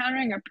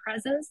encountering a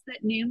presence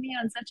that knew me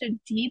on such a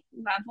deep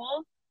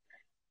level.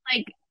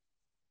 Like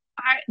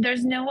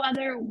there's no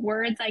other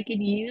words I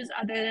could use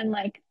other than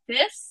like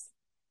this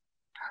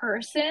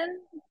person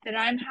that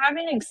I'm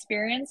having an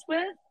experience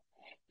with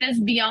that's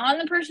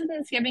beyond the person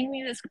that's giving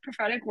me this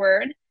prophetic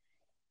word.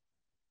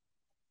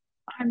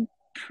 I'm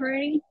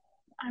pretty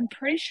I'm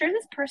pretty sure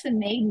this person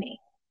made me.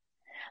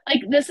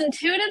 Like this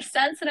intuitive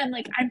sense that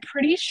I'm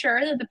pretty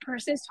sure that the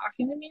person who's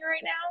talking to me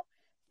right now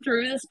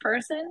through this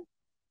person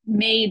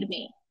made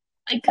me.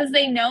 Like, because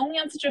they know me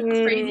on such a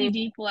crazy mm,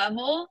 deep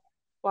level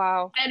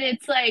wow, that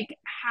it's like,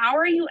 how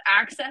are you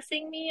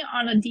accessing me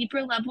on a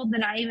deeper level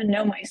than I even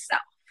know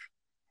myself?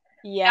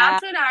 yeah,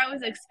 That's what I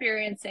was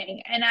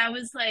experiencing. And I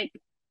was like,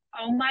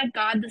 oh my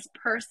God, this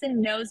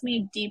person knows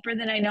me deeper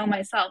than I know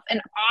myself.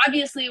 And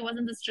obviously, it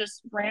wasn't this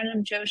just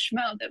random Joe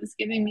Schmo that was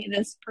giving me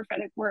this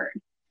prophetic word,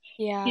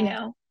 you yeah,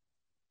 know?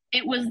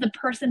 It was the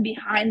person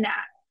behind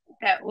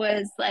that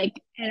was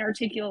like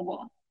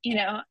inarticulable,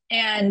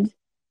 and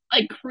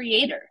like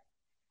creator.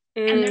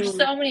 And there's mm,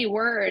 so many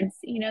words,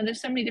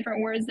 there's so many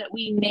different words that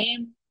we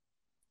name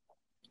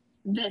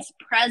this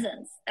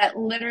presence that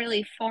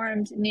literally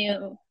formed,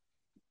 knew,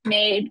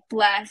 made,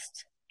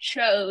 blessed,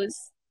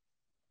 chose,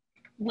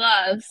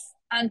 loves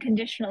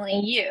unconditionally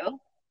you.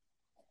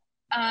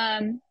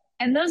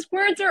 And those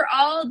words they're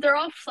all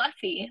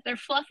fluffy. They're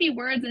fluffy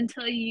words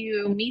until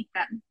you meet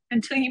them,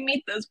 until you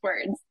meet those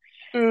words.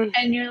 mm,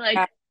 And you're like,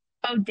 yeah,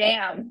 oh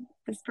damn,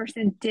 this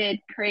person did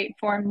create,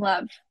 form,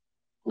 love,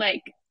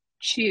 like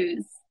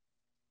choose,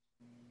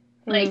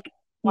 Mm, like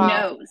wow.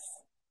 knows.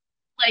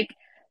 Like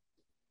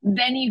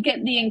then you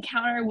get the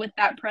encounter with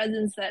that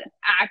presence that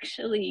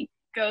actually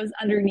goes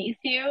underneath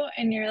you,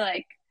 and you're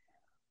like,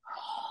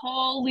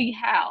 holy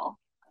hell,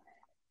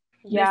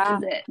 this Yeah.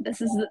 is it.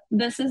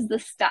 This is the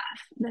stuff.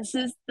 This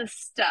is the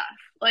stuff.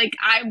 Like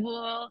I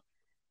will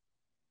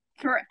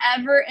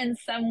forever in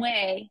some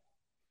way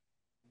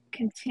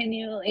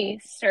continually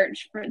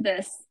search for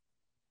this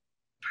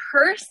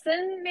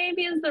person,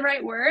 maybe is the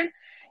right word.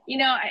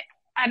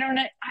 I don't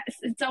know.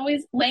 It's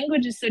always,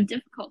 language is so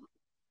difficult,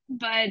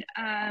 but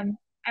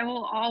I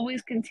will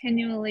always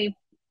continually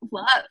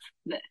love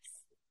this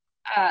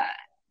uh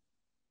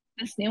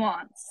this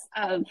nuance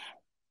of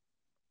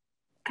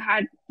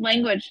God,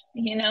 language.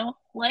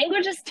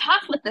 Language is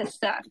tough with this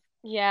stuff.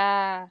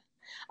 Yeah.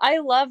 I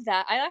love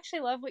that. I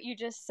actually love what you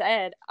just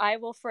said. I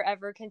will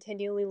forever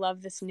continually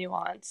love this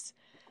nuance.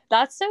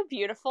 That's so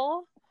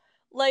beautiful.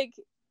 Like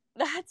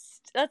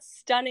that's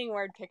stunning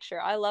word picture.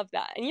 I love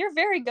that. And you're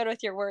very good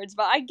with your words,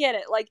 but I get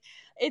it. Like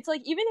it's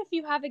like even if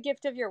you have a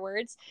gift of your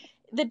words,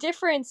 the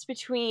difference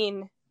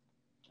between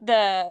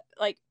the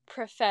like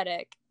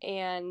prophetic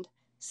and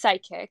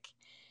psychic,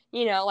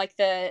 like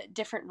the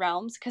different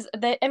realms, because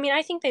I mean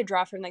I think they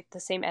draw from like the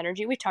same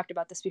energy. We talked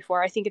about this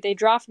before. I think they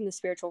draw from the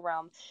spiritual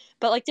realm,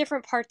 but like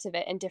different parts of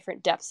it and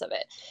different depths of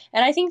it.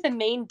 And I think the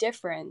main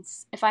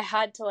difference, if I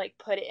had to like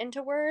put it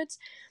into words,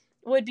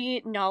 would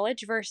be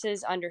knowledge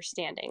versus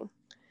understanding.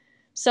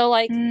 So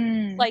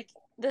Mm. like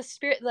the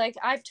spirit, like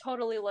I've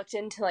totally looked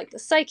into like the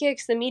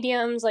psychics, the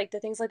mediums, like the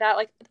things like that.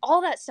 Like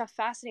all that stuff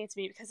fascinates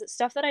me because it's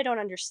stuff that I don't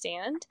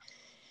understand,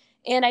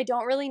 and I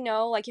don't really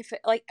know like if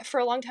it, like for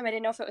a long time I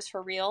didn't know if it was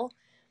for real.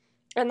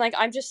 And like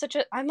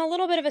I'm a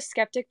little bit of a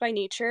skeptic by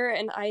nature,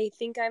 and I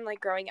think I'm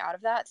like growing out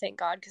of that, thank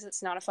God, because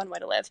it's not a fun way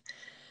to live.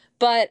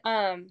 But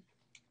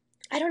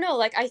I don't know,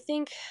 like I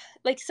think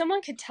like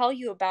someone could tell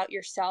you about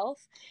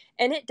yourself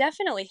and it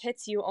definitely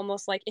hits you,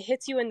 almost like it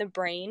hits you in the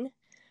brain,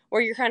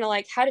 where you're kind of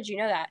like, how did you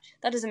know that?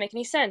 That doesn't make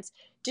any sense.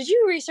 Did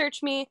you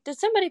research me? Did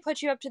somebody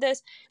put you up to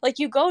this? Like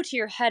you go to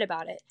your head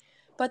about it.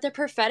 But the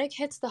prophetic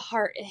hits the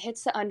heart, it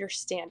hits the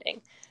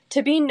understanding.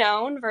 To be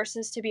known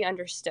versus to be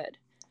understood.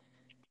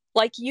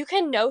 Like you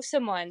can know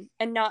someone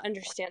and not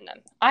understand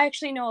them. I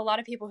actually know a lot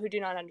of people who do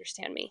not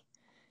understand me,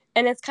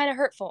 and it's kind of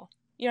hurtful.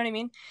 You know what I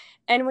mean?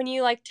 And when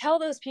you like tell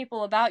those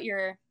people about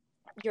your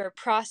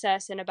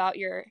process and about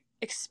your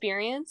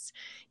experience,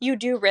 you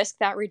do risk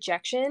that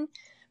rejection.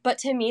 But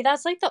to me,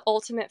 that's like the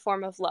ultimate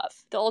form of love.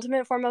 The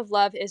ultimate form of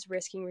love is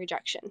risking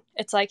rejection.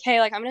 It's like, hey,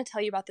 like I'm going to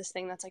tell you about this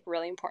thing that's like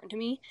really important to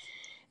me,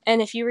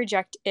 and if you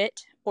reject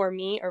it or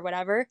me or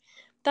whatever,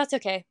 that's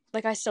okay.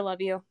 Like I still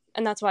love you,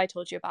 and that's why I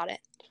told you about it.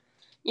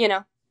 You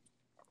know?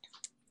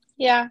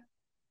 Yeah.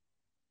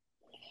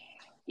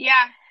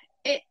 Yeah.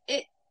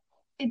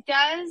 It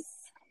does.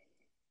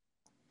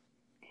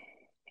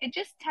 It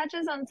just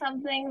touches on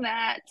something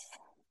that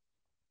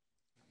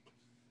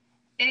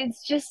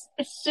it's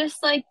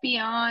just like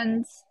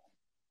beyond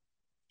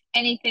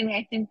anything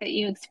I think that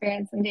you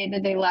experience in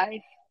day-to-day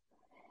life.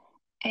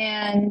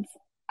 And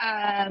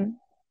um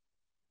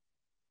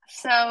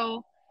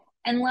so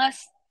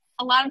unless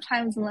a lot of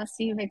times unless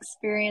you've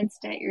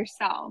experienced it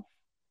yourself,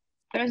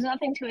 there's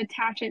nothing to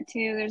attach it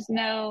to. There's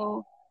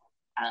no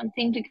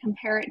thing to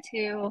compare it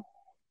to.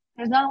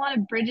 There's not a lot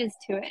of bridges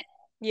to it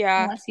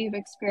Yeah. unless you've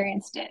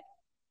experienced it.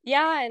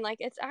 Yeah, and like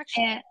it's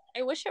actually, And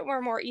I wish it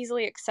were more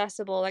easily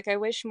accessible. Like I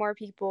wish more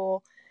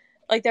people,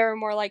 like there were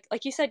more like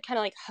you said, kind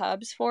of like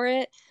hubs for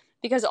it,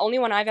 because the only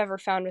one I've ever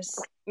found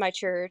was my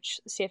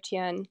church,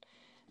 CFTN.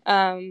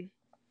 Um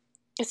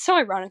it's so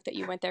ironic that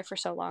you went there for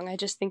so long. I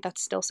just think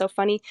that's still so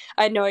funny.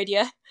 I had no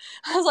idea.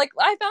 I was like,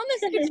 I found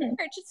this new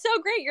church. It's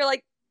so great. You're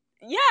like,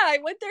 yeah, I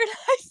went there in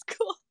high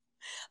school.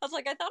 I was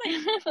like, I thought I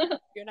knew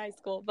you in high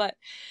school, but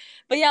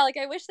yeah, like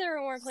I wish there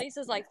were more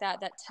places like that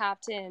that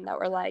tapped in, that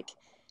were like,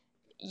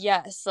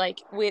 yes, like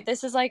we,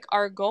 this is like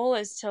our goal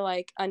is to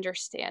like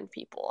understand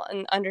people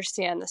and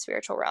understand the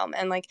spiritual realm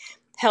and like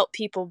help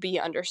people be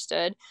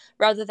understood,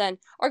 rather than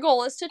our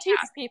goal is to teach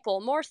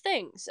people more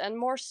things and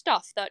more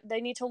stuff that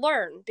they need to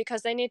learn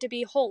because they need to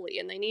be holy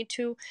and they need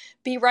to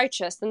be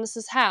righteous, and this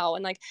is how,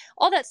 and like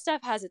all that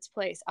stuff has its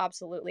place,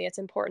 absolutely, it's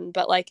important,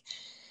 but like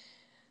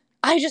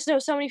I just know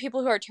so many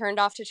people who are turned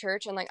off to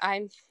church, and like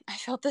I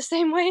felt the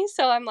same way,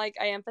 so I'm like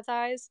I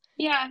empathize.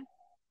 yeah,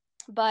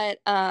 But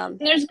and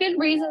there's good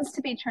reasons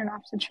to be turned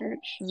off to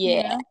church, you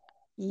yeah. know?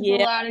 There's a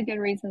Yeah. lot of good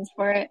reasons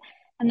for it.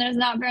 And there's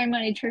not very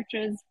many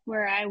churches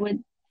where I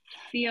would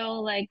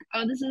feel like,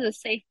 oh, this is a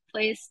safe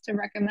place to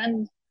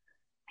recommend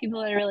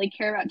people that I really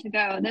care about to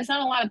go. There's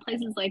not a lot of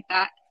places like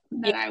that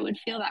Yeah, that I would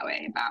feel that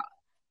way about.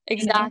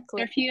 exactly.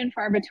 They're few and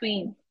far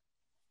between.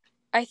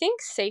 I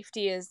think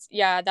safety is,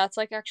 yeah, that's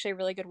like actually a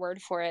really good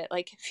word for it.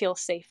 Like, feel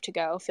safe to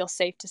go, feel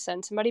safe to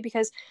send somebody,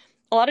 because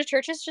a lot of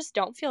churches just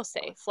don't feel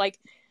safe. Like,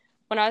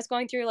 when I was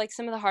going through like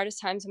some of the hardest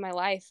times in my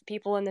life,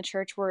 people in the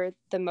church were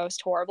the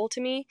most horrible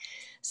to me.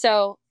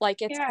 So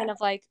like it's Yeah. kind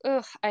of like,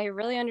 ugh, I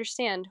really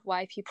understand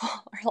why people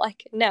are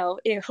like, no,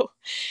 ew.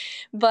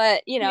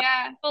 But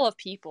Yeah. full of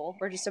people.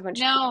 We're just a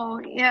bunch of people.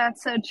 No, yeah,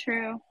 it's so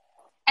true.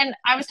 And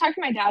I was talking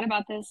to my dad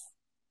about this.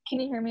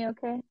 Can you hear me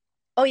okay?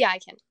 Oh yeah, I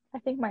can. I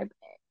think my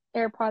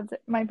AirPods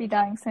might be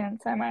dying soon,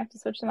 so I might have to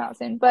switch them out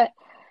soon. But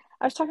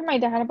I was talking to my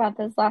dad about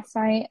this last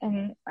night,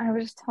 and I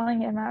was just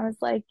telling him, I was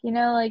like,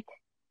 like,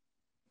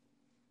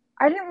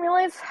 I didn't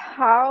realize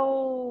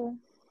how,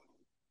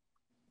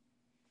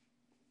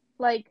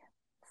 like,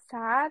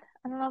 sad.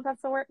 I don't know if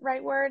that's the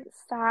right word.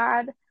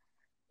 Sad.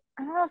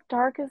 I don't know if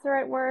dark is the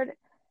right word,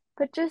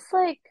 but just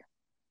like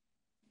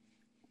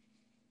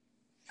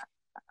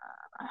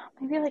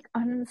maybe like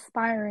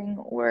uninspiring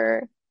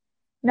or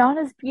not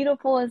as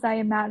beautiful as I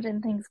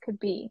imagined things could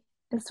be,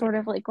 is sort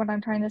of like what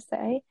I'm trying to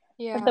say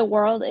that Yeah. the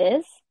world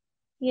is,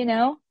 you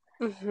know?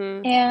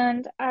 Mm-hmm.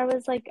 And I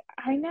was like,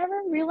 I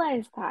never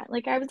realized that.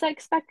 Like, I was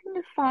expecting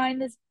to find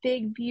this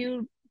big,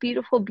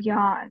 beautiful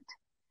beyond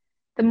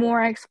the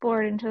more I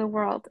explored into the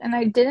world. And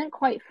I didn't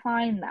quite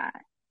find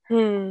that.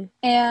 Hmm.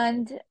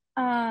 And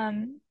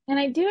I'm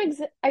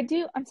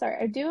sorry,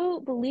 I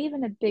do believe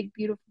in a big,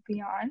 beautiful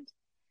beyond,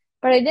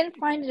 but I didn't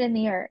find it in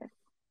the earth.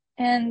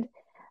 And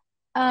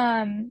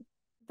um,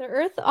 the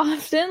earth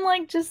often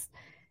like just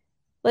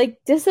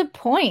like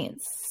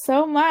disappoints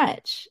so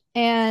much.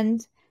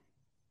 And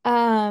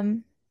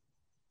um,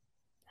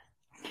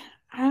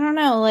 I don't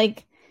know,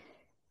 like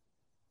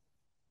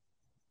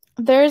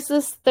there's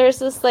this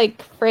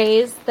like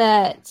phrase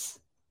that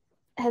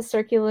has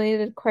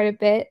circulated quite a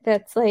bit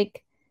that's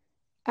like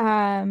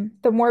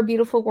the more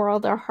beautiful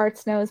world our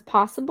hearts know is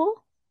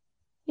possible,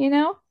 you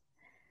know?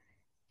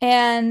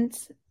 And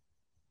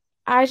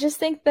I just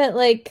think that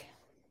like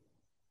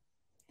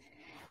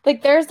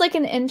there's like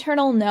an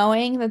internal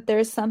knowing that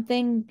there's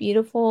something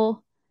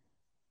beautiful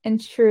and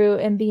true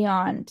and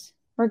beyond,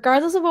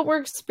 regardless of what we're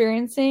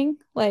experiencing,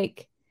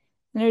 like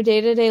in our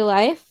day-to-day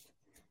life,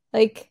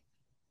 like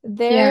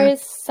there Yeah. Yeah. Yeah.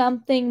 is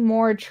something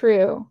more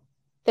true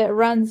that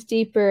runs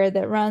deeper,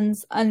 that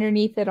runs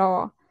underneath it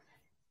all.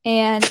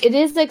 And it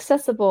is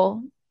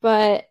accessible,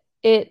 but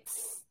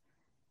it's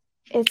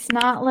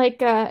not like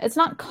it's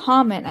not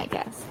common, I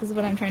guess, is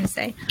what I'm trying to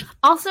say.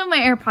 Also, my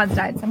AirPods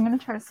died, so I'm gonna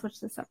try to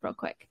switch this up real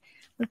quick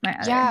with my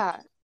other. Yeah,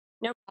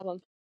 no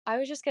problem. I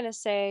was just gonna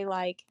say,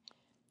 like,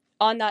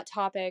 on that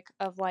topic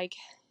of like,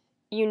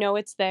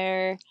 it's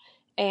there,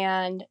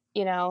 and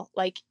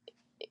like,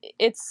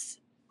 it's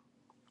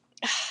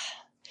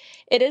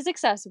it is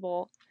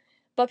accessible,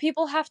 but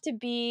people have to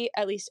be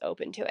at least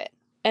open to it.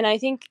 And I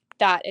think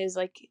that is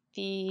like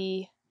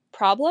the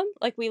problem.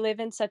 Like, we live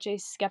in such a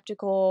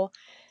skeptical,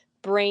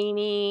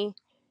 brainy,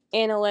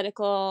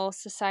 analytical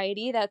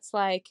society that's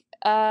like,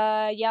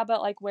 yeah,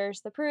 but like,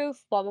 where's the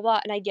proof? Blah, blah,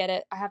 blah. And I get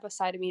it. I have a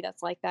side of me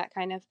that's like that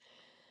kind of.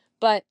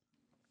 But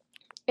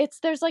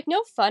there's like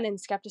no fun in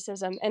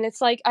skepticism. And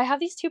it's like, I have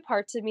these two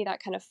parts of me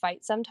that kind of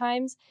fight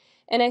sometimes.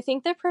 And I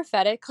think the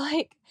prophetic,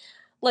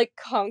 like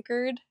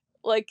conquered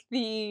like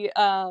the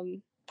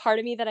part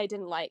of me that I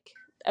didn't like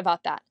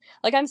about that.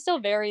 Like, I'm still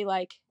very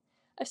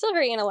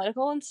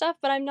analytical and stuff,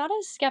 but I'm not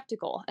as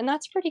skeptical, and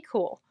that's pretty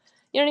cool.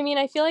 You know what I mean?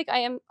 I feel like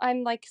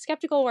I'm like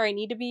skeptical where I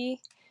need to be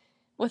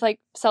with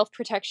like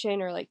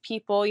self-protection or like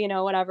people,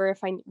 whatever,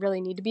 if I really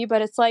need to be,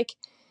 but it's like,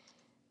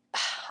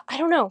 I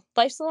don't know.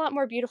 Life's a lot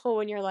more beautiful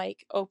when you're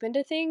like open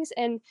to things.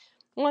 And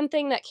one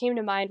thing that came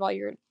to mind while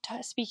you're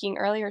speaking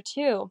earlier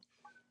too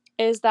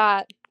is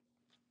that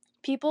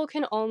people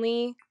can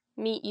only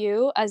meet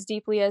you as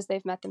deeply as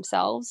they've met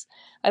themselves.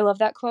 I love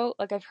that quote.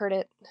 Like, I've heard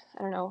it,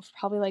 I don't know,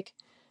 probably like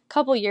a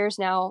couple years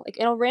now. Like,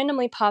 it'll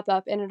randomly pop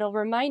up and it'll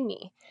remind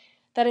me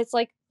that it's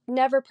like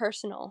never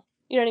personal.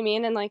 You know what I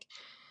mean? And like,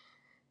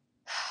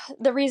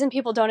 the reason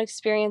people don't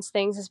experience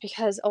things is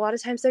because a lot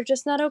of times they're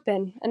just not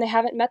open and they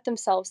haven't met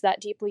themselves that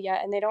deeply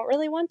yet, and they don't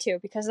really want to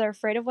because they're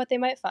afraid of what they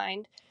might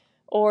find,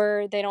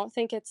 or they don't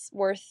think it's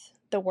worth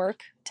the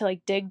work to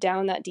like dig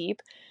down that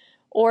deep,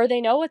 or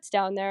they know what's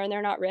down there and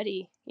they're not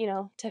ready,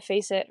 to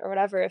face it or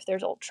whatever. If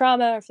there's old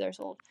trauma, if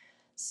there's old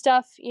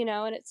stuff,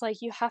 and it's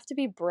like you have to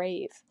be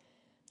brave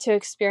to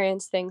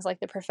experience things like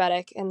the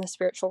prophetic and the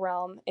spiritual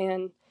realm.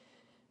 And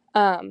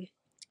um,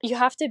 you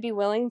have to be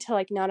willing to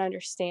like not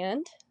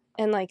understand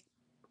and like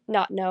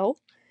not know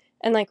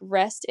and like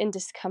rest in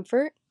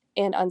discomfort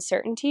and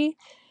uncertainty.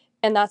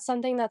 And that's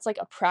something that's like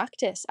a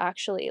practice,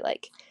 actually,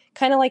 like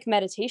kind of like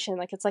meditation.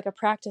 Like, it's like a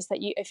practice that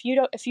if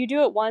you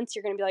do it once,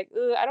 you're going to be like,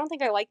 ooh, I don't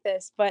think I like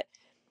this, but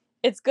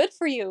it's good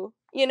for you,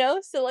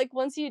 So like,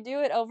 once you do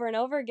it over and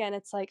over again,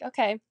 it's like,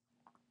 okay,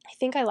 I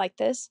think I like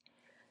this.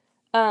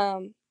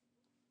 And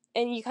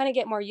you kind of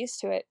get more used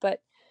to it.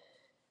 But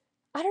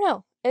I don't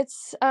know.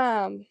 It's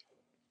that's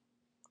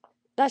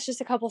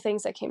just a couple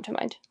things that came to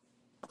mind.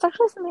 It's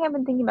actually something I've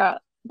been thinking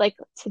about like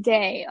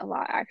today a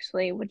lot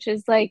actually, which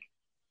is like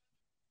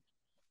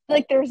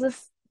there's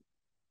this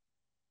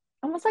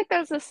almost like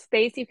there's this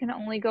space you can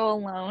only go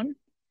alone.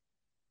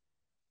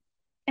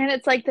 And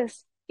it's like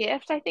this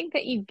gift I think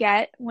that you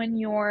get when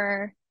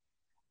you're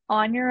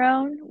on your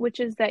own, which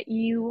is that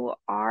you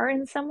are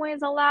in some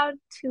ways allowed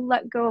to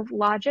let go of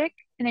logic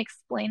and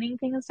explaining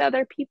things to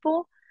other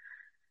people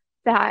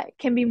that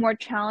can be more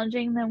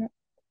challenging than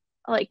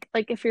like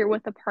if you're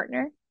with a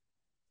partner.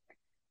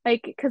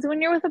 Like, because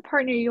when you're with a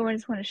partner, you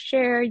just want to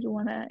share,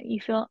 you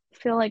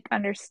feel like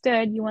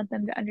understood, you want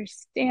them to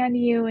understand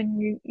you,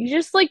 and you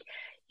just like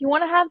you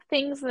want to have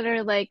things that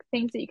are like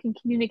things that you can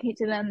communicate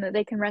to them that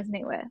they can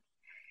resonate with.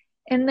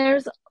 And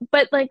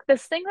but like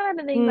this thing that I've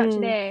been thinking about Mm,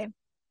 today,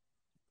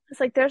 it's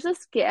like there's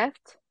this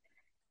gift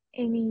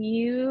in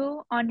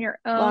you on your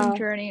own wow.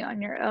 journey,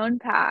 on your own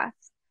path,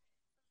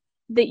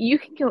 that you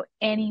can go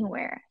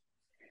anywhere.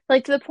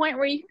 Like to the point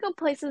where you can go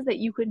places that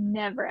you could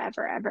never,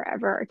 ever, ever,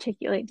 ever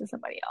articulate to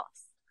somebody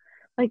else.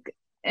 Like,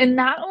 and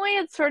that way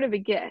it's sort of a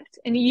gift.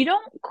 And you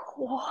don't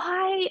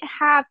quite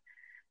have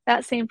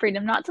that same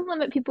freedom, not to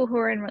limit people who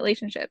are in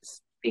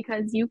relationships,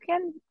 because you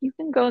can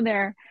go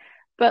there,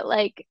 but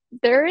like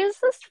there is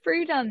this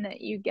freedom that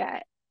you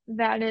get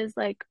that is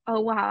like, oh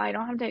wow, I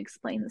don't have to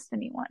explain this to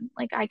anyone.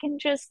 Like I can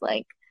just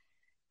nosedive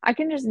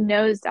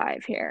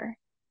here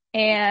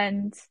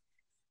and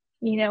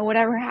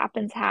whatever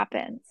happens,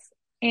 happens.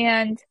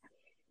 And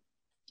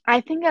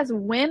I think as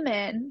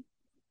women,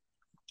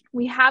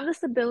 we have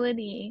this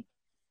ability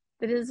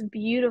that is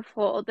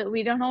beautiful that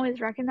we don't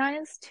always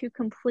recognize to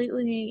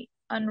completely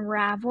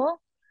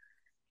unravel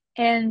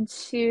and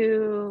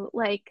to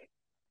like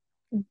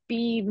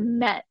be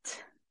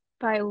met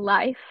by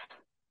life,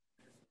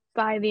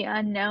 by the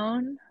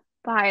unknown,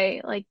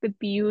 by like the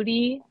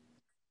beauty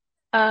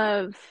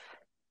of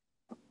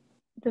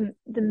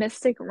the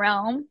mystic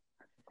realm,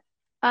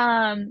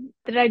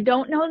 that I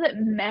don't know that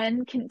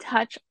men can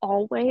touch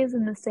always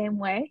in the same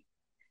way.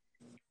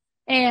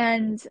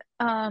 And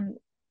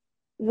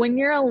when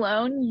you're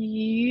alone,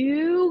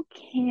 you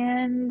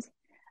can,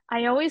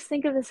 I always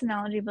think of this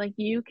analogy of like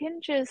you can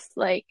just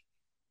like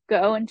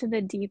go into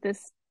the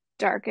deepest,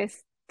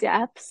 darkest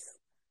depths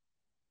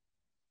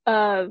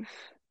of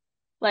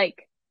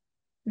like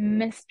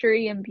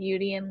mystery and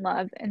beauty and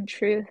love and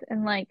truth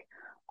and like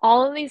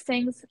all of these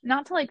things,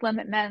 not to like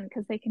limit men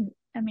because they can,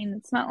 I mean,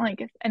 it's not like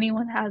if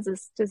anyone has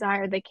this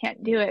desire, they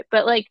can't do it.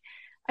 But like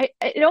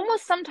it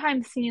almost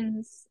sometimes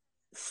seems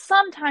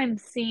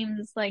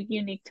like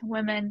unique to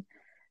women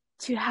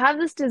to have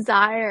this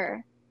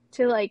desire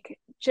to like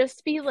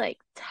just be like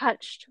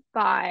touched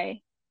by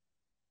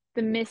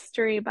the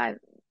mystery, by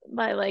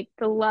like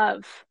the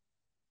love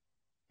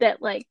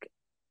that like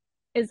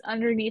is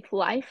underneath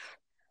life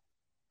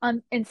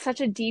in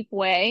such a deep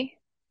way.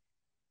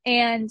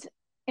 And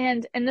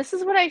and and this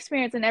is what I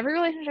experienced in every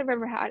relationship I've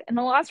ever had. And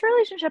the last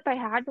relationship I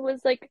had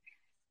was like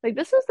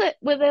this was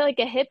like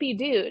a hippie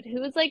dude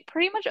who was like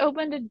pretty much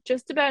open to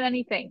just about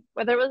anything,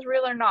 whether it was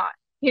real or not.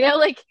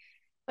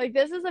 Like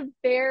this is a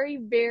very,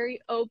 very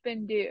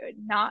open dude,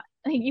 not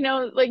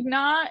like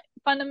not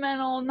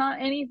fundamental, not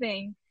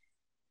anything.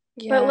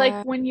 But like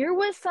Yeah. when you're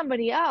with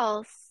somebody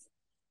else,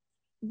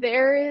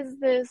 there is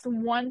this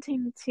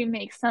wanting to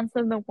make sense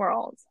of the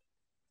world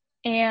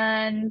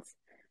and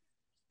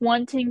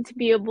wanting to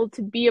be able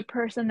to be a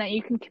person that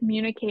you can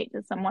communicate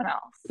to someone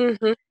else.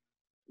 Hmm.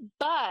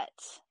 But,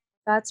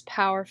 That's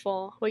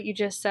powerful, what you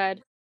just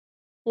said.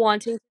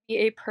 Wanting to be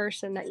a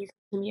person that you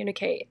can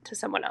communicate to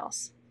someone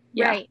else.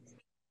 Yeah. right.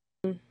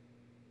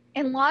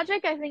 And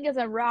logic, I think, is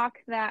a rock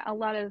that a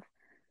lot of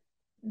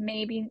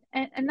maybe,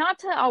 and not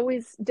to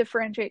always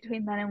differentiate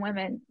between men and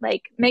women,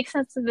 like make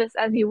sense of this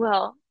as you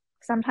will.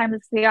 Sometimes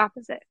it's the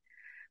opposite.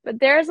 But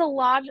there's a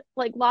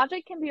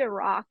logic can be a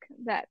rock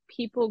that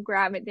people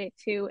gravitate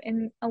to,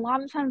 and a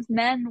lot of times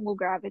men will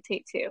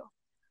gravitate to.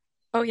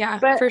 Oh, yeah,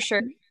 But for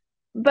sure.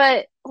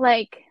 but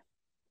like,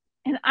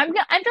 and I'm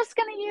just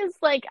gonna use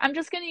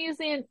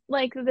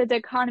the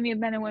dichotomy of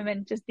men and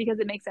women just because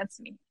it makes sense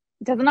to me.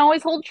 It doesn't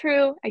always hold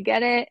true. I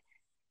get it.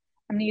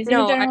 I'm using a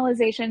No,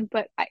 generalization,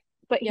 but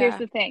here's yeah,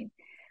 the thing.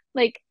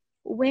 Like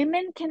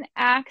women can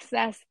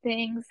access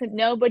things that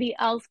nobody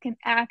else can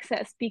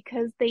access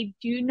because they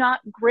do not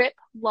grip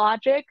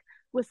logic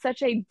with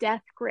such a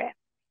death grip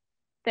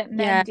that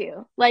men yeah,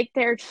 do. Like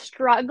they're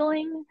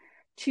struggling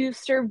to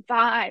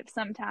survive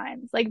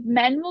sometimes. Like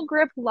men will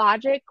grip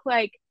logic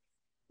like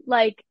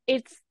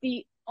it's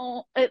the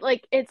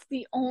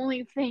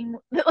only thing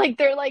that like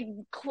they're like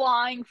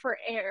clawing for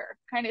air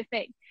kind of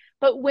thing.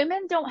 But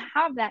women don't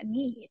have that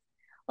need.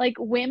 Like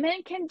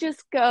women can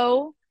just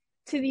go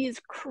to these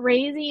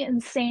crazy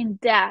insane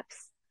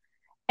depths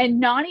and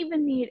not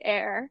even need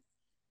air,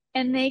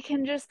 and they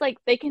can just like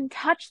they can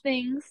touch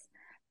things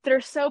that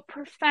are so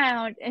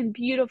profound and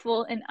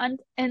beautiful and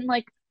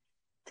like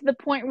to the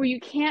point where you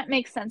can't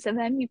make sense of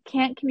them, you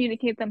can't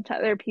communicate them to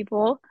other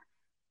people.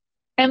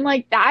 And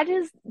like that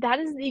is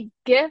the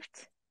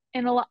gift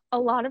in a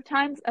lot of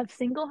times of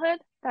singlehood.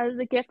 That is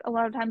the gift a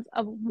lot of times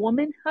of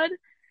womanhood.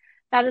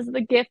 That is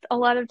the gift a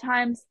lot of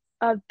times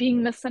of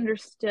being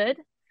misunderstood.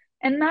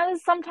 And that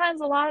is sometimes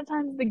a lot of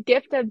times the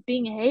gift of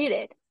being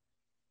hated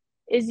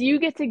is you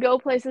get to go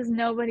places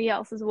nobody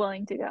else is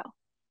willing to go.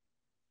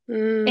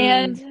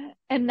 And mm,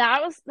 And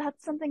that's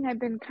something I've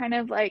been kind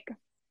of like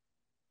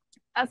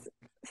that's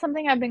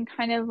something I've been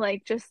kind of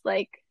like just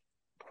like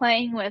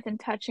playing with and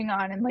touching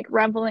on and like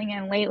reveling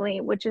in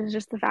lately, which is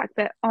just the fact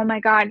that, oh my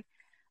God,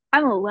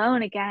 I'm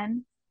alone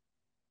again.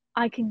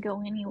 I can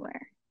go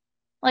anywhere.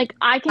 Like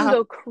I can Oh,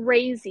 go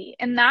crazy.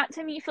 And that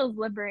to me feels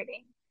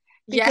liberating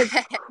yeah.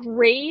 because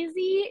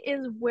crazy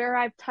is where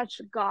I've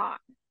touched God.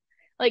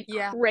 Like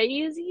Yeah.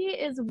 crazy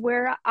is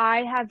where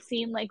I have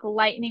seen like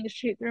lightning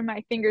shoot through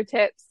my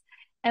fingertips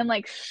and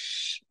like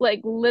like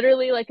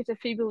literally like a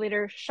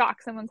defibrillator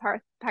shock someone's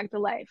heart back to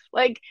life.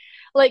 Like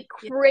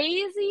Yeah.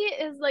 crazy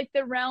is like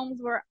the realms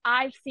where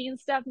I've seen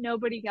stuff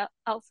nobody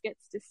else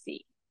gets to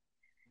see.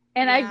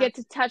 And I Yeah. get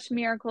to touch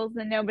miracles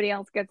that nobody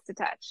else gets to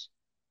touch.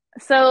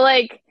 So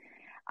like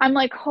I'm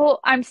like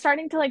I'm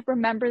starting to like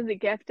remember the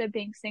gift of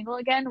being single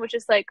again, which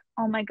is like,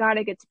 oh my God,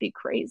 I get to be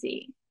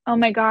crazy. Oh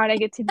my God, I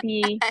get to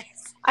be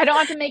Yes. I don't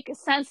have to make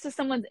sense to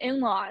someone's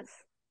in-laws.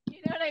 You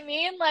know what I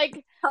mean?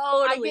 Like I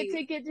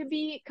Totally. get to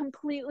be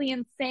completely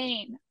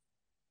insane.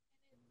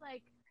 It's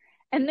like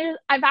and there's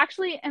I've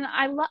actually and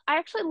I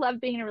actually love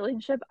being in a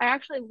relationship. I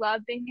actually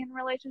love being in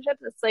relationships.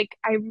 It's like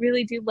I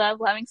really do love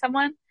loving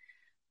someone.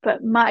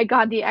 But my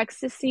God, the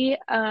ecstasy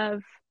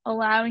of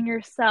allowing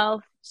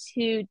yourself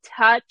to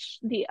touch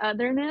the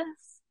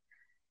otherness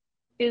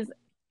is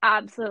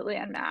absolutely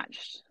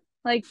unmatched.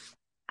 Like,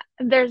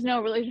 there's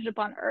no relationship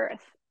on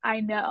earth,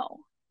 I know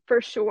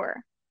for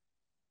sure,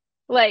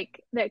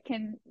 like that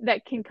can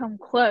come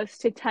close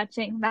to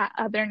touching that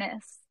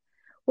otherness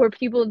where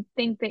people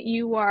think that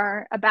you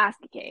are a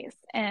basket case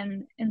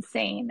and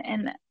insane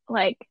and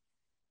like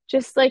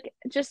just like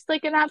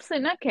an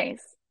absolute nutcase.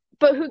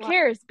 But who Wow.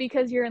 cares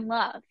because you're in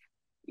love,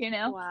 you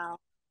know? Wow.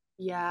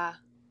 Yeah.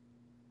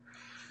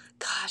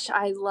 Gosh,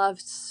 I loved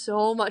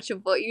so much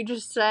of what you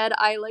just said.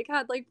 I like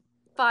had like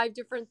five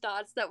different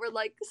thoughts that were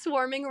like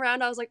swarming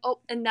around. I was like, oh,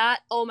 and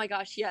that, oh my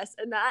gosh, yes.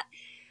 And that,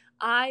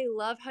 I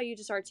love how you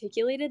just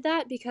articulated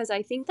that because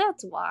I think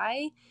that's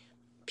why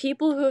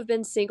people who have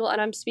been single, and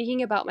I'm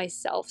speaking about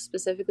myself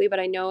specifically, but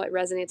I know it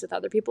resonates with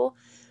other people.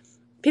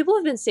 People who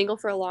have been single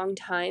for a long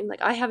time.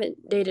 Like, I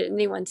haven't dated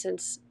anyone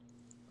since,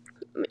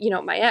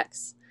 my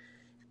ex.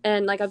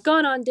 And like I've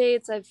gone on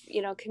dates, I've,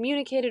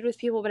 communicated with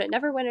people, but it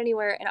never went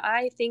anywhere. And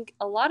I think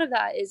a lot of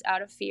that is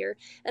out of fear.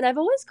 And I've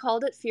always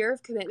called it fear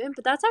of commitment,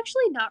 but that's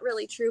actually not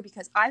really true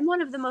because I'm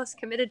one of the most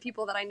committed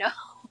people that I know.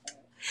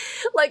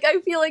 Like I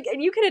feel like,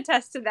 and you can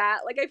attest to that,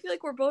 like I feel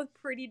like we're both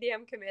pretty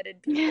damn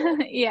committed people.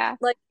 Yeah.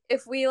 Like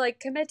if we like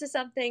commit to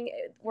something,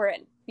 we're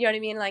in. You know what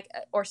I mean? Like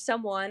or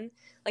someone,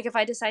 like if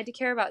I decide to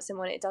care about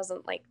someone, it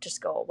doesn't like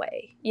just go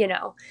away.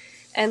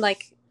 And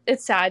like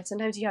it's sad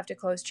sometimes you have to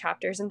close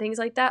chapters and things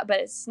like that,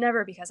 but it's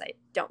never because I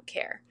don't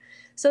care.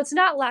 So it's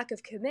not lack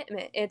of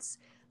commitment, it's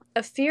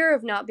a fear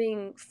of not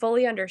being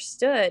fully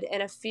understood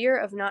and a fear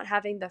of not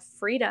having the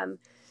freedom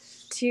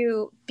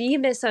to be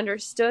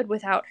misunderstood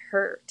without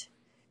hurt,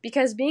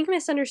 because being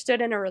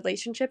misunderstood in a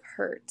relationship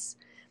hurts.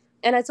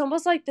 And it's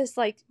almost like this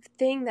like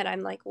thing that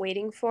I'm like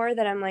waiting for,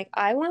 that I'm like,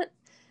 I want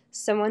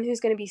someone who's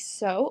going to be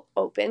so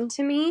open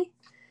to me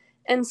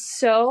and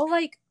so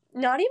like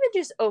not even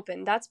just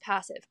open, that's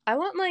passive. I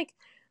want like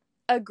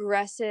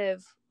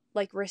aggressive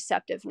like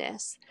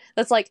receptiveness.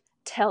 That's like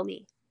tell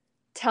me.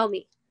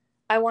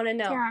 I want to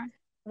know. Yeah.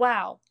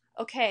 Wow.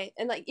 Okay.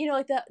 And like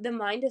like the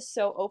mind is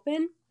so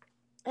open.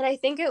 And I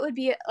think it would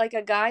be like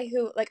a guy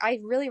who, like,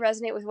 I really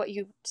resonate with what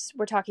you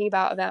were talking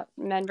about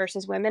men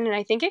versus women. And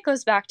I think it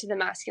goes back to the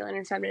masculine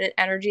and feminine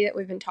energy that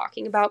we've been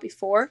talking about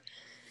before.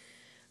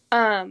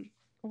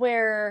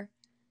 Where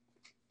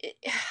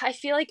I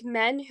feel like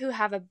men who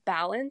have a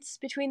balance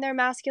between their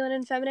masculine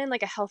and feminine,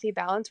 like a healthy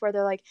balance where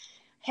they're like,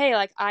 hey,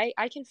 like,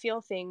 I can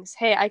feel things.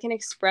 Hey, I can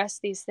express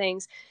these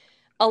things.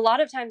 A lot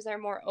of times they're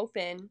more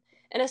open.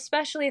 And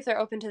especially if they're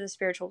open to the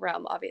spiritual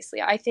realm,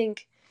 obviously. I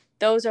think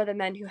those are the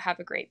men who have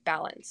a great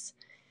balance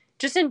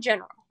just in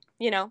general,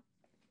 you know?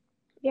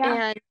 Yeah.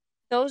 And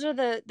those are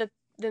the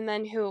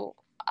men who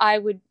I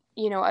would,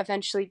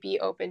 eventually be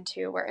open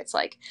to, where it's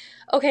like,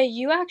 okay,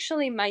 you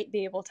actually might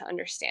be able to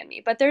understand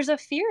me, but there's a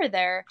fear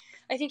there.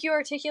 I think you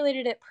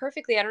articulated it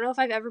perfectly. I don't know if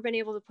I've ever been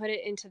able to put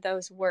it into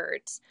those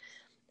words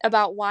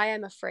about why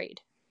I'm afraid.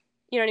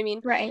 You know what I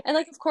mean? Right. And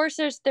like of course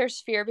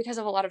there's fear because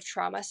of a lot of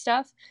trauma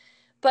stuff,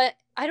 but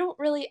I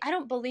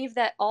don't believe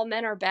that all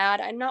men are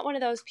bad. I'm not one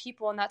of those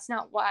people, and that's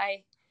not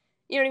why,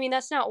 you know what I mean?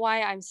 That's not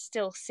why I'm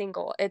still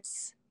single.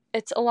 It's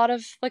a lot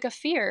of like a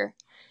fear.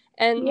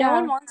 And no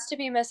one Yeah. wants to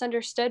be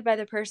misunderstood by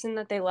the person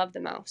that they love the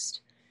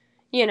most,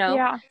 you know?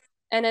 Yeah.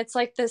 And it's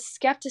like this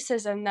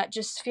skepticism that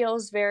just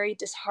feels very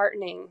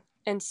disheartening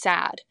and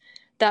sad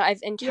that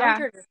I've Yeah.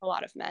 encountered with a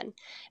lot of men.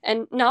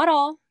 And not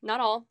all.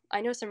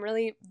 I know some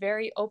really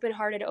very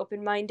open-hearted,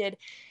 open-minded,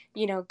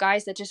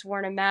 guys that just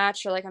weren't a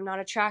match or like I'm not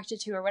attracted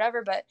to or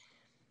whatever, but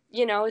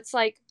it's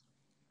like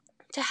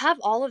to have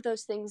all of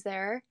those things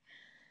there,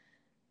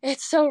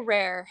 it's so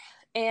rare.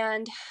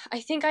 And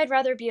I think I'd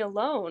rather be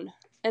alone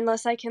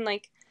unless I can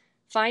like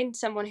find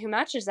someone who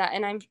matches that.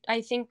 And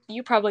I think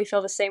you probably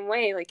feel the same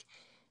way, like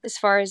as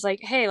far as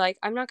like, hey, like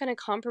I'm not going to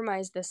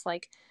compromise this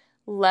like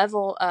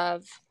level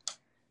of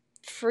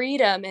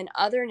freedom and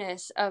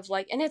otherness of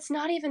like, and it's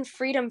not even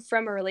freedom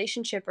from a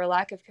relationship or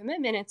lack of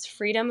commitment, it's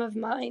freedom of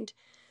mind,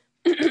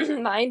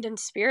 mind and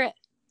spirit,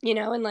 you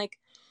know, and like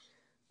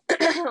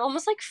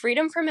almost like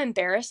freedom from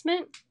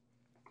embarrassment.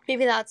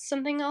 Maybe that's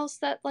something else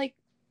that like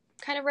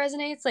kind of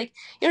resonates. Like,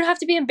 you don't have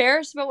to be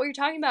embarrassed about what you're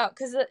talking about,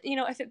 because you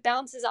know, if it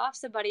bounces off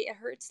somebody, it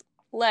hurts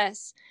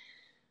less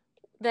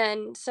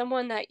than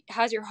someone that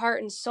has your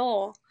heart and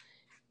soul,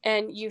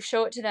 and you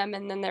show it to them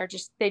and then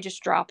they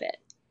just drop it,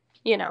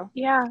 you know.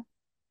 Yeah.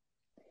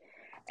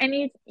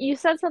 And you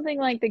said something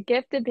like the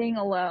gift of being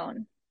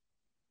alone.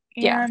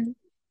 Yeah. And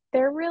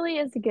there really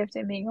is a gift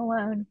in being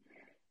alone.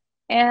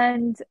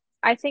 And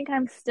I think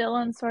I'm still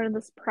in sort of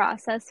this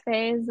process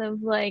phase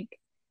of like,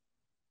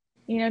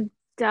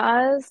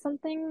 does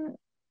something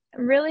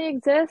really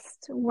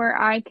exist where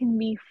I can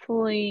be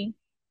fully,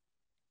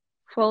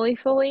 fully,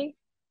 fully,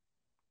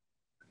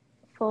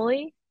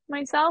 fully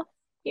myself,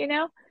 you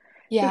know?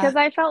 Yeah. Because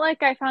I felt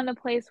like I found a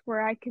place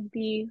where I could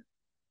be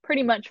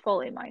pretty much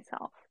fully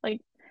myself.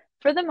 Like,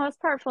 for the most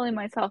part, fully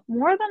myself,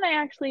 more than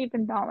I actually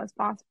even thought was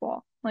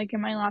possible. Like,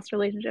 in my last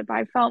relationship,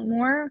 I felt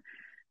more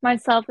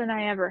myself than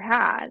I ever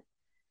had.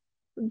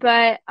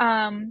 But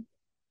I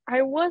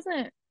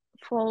wasn't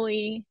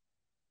fully,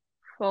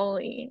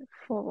 fully,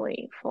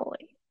 fully,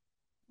 fully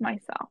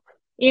myself,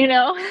 you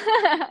know?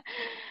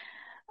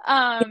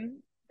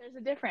 There's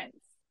a difference,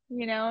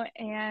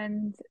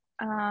 and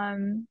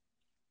um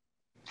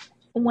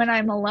when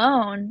I'm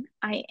alone,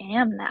 I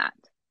am that.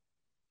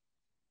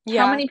 How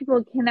Yeah. many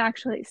people can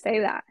actually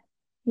say that?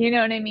 You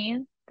know what I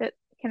mean? That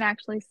can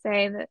actually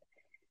say that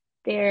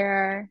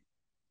they're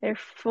they're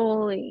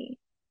fully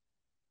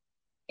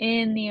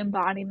in the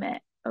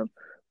embodiment of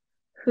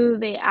who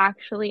they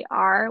actually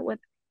are with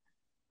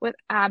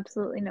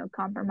absolutely no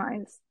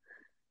compromise.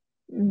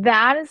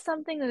 That is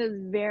something that is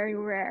very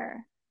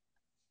rare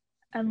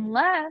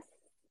unless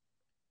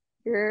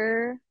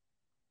you're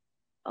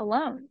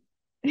alone,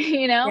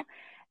 you Yeah. know?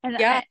 And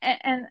Yeah.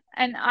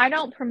 and I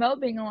don't promote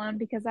being alone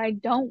because I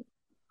don't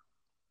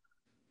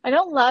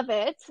love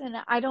it and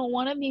I don't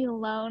want to be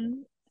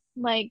alone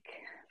like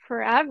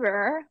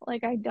forever.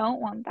 Like I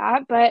don't want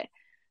that, but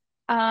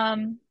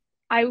um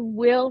I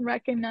will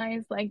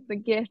recognize like the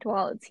gift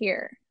while it's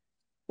here,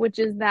 which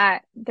is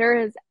that there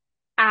is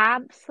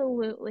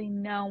absolutely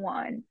no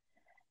one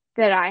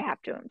that I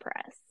have to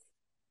impress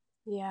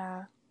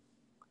Yeah.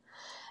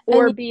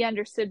 or And be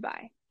understood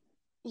by.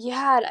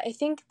 yeah, I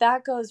think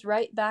that goes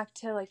right back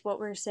to like what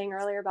we were saying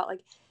earlier about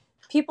like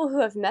people who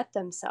have met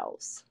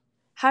themselves.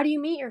 How do you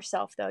meet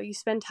yourself though? You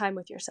spend time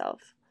with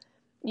yourself.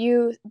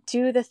 You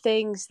do the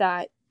things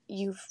that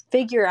you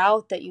figure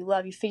out that you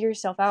love. You figure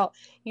yourself out.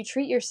 You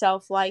treat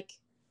yourself like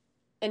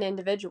an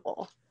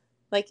individual,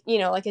 like, you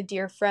know, like a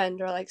dear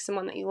friend or like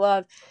someone that you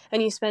love.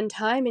 And you spend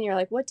time and you're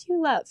like, what do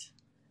you love?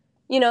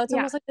 You know, it's Yeah.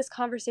 almost like this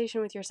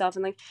conversation with yourself.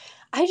 And like,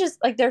 I just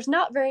like, there's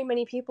not very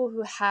many people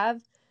who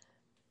have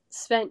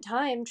spent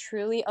time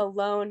truly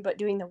alone but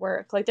doing the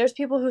work. Like, there's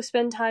people who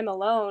spend time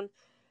alone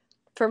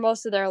for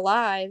most of their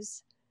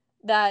lives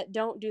that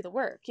don't do the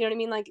work. You know what I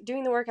mean? Like,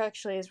 doing the work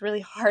actually is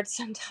really hard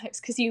sometimes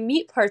because you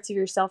meet parts of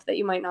yourself that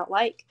you might not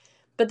like,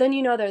 but then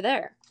you know they're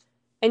there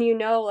and you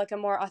know like a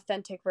more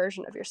authentic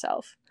version of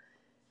yourself.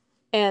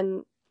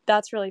 And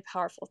that's really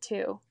powerful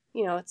too.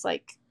 You know, it's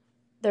like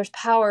there's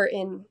power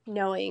in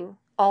knowing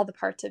all the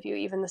parts of you,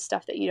 even the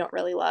stuff that you don't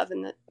really love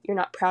and that you're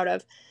not proud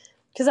of,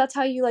 because that's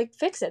how you like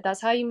fix it.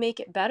 That's how you make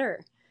it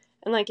better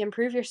and like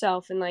improve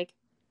yourself, and like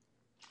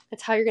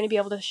it's how you're going to be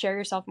able to share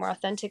yourself more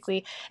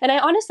authentically. And I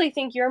honestly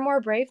think you're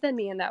more brave than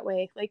me in that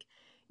way. Like,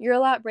 you're a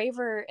lot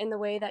braver in the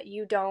way that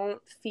you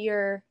don't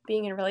fear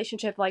being in a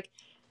relationship. Like,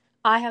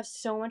 I have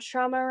so much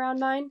trauma around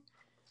mine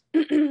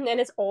and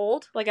it's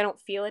old. Like, I don't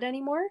feel it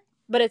anymore,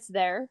 but it's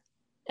there.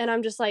 And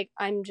I'm just like,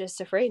 I'm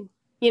just afraid.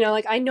 You know,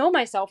 like I know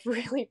myself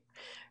really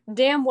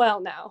damn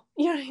well now.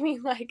 You know what I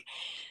mean? Like,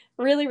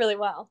 really, really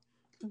well.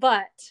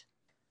 But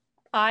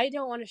I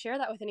don't want to share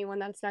that with anyone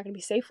that it's not going to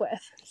be safe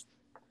with,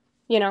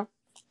 you know?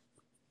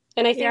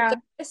 And I think the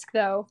Yeah. risk,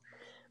 though,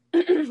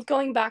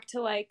 going back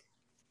to like,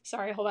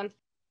 sorry, hold on.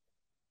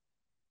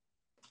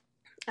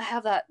 I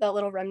have that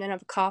little remnant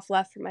of a cough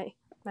left from my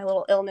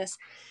little illness.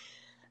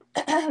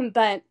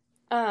 But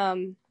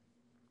I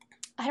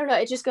don't know.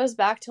 It just goes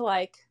back to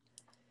like,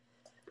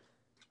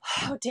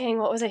 oh, dang,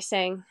 what was I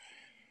saying?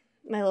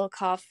 My little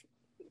cough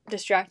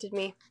distracted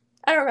me.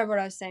 I don't remember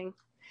what I was saying.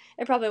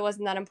 It probably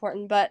wasn't that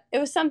important, but it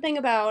was something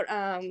about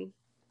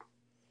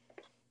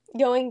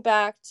going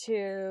back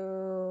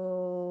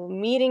to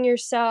meeting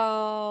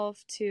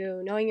yourself,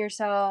 to knowing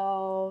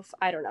yourself.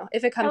 I don't know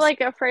if it I'm comes.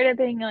 like afraid of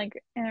being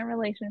like in a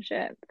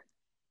relationship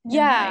and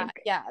Yeah,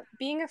 like yeah.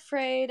 Being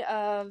afraid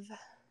of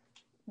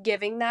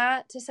giving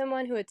that to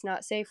someone who it's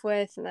not safe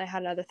with. And I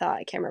had another thought.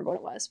 I can't remember what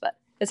it was, but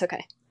it's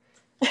okay.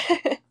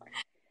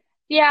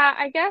 yeah,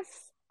 I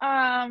guess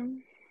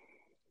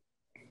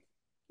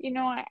you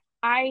know,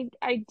 I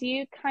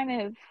do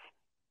kind of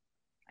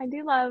I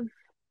do love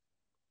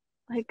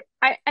like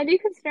I do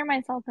consider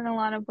myself in a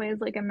lot of ways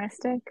like a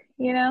mystic,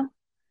 you know?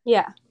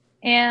 Yeah.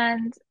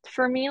 And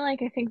for me,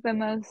 like I think the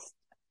most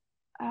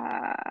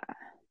uh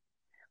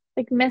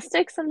like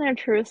mystics in their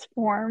truest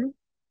form,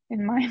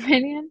 in my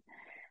opinion,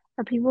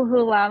 are people who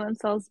allow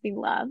themselves to be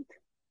loved.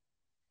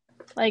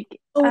 Like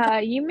Oh,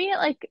 you meet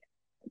like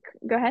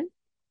go ahead.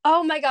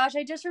 oh my gosh,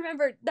 I just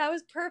remembered. That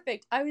was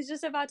perfect. I was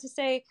just about to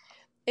say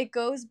it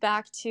goes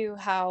back to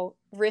how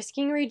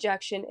risking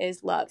rejection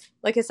is love.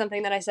 Like it's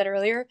something that I said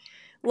earlier.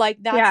 Like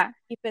that's Yeah.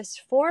 the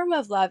deepest form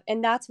of love.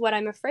 And that's what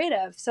I'm afraid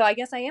of. So I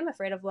guess I am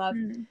afraid of love.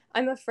 Mm.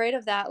 I'm afraid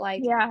of that,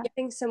 like Yeah.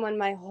 giving someone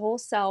my whole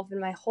self and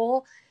my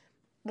whole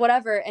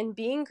whatever and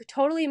being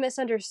totally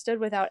misunderstood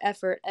without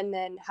effort and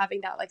then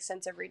having that like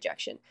sense of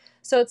rejection.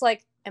 So it's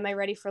like, am I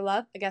ready for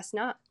love? I guess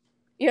not.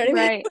 You know what I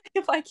mean? Right.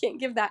 If I can't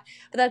give that.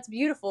 But that's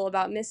beautiful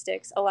about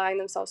mystics allowing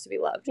themselves to be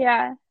loved.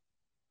 Yeah.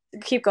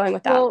 Keep going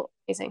with that. Well,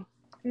 Amazing.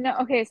 no,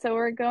 okay, so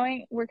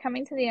we're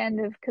coming to the end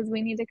of because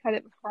we need to cut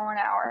it before 1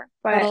 hour.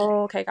 But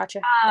Oh, okay,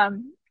 gotcha.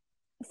 um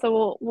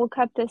so we'll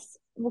cut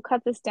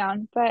this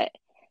down. But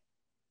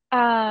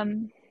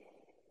um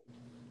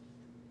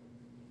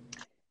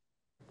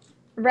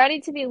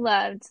ready to be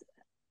loved,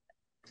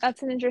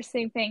 that's an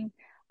interesting thing.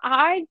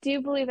 I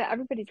do believe that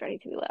everybody's ready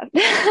to be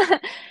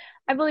loved.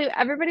 I believe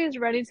everybody is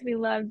ready to be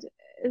loved.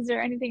 Is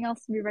there anything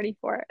else to be ready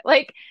for?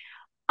 Like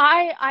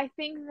I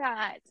think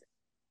that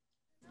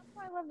that's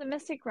why I love the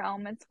mystic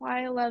realm. It's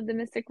why I love the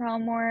mystic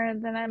realm more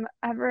than I've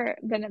ever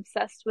been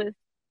obsessed with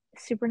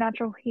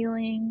supernatural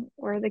healing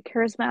or the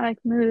charismatic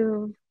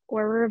move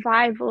or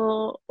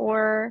revival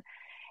or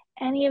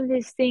any of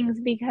these things,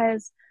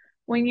 because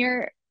when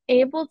you're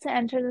able to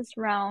enter this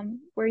realm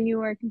where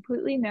you are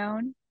completely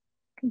known,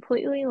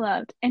 completely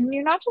loved, and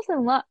you're not just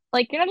in love,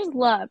 like you're not just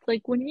loved,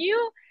 like when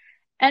you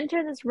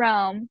enter this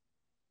realm,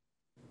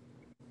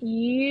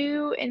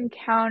 you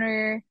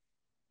encounter,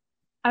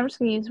 I'm just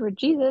gonna use the word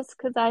Jesus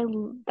because I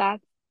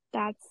that's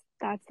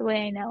that's the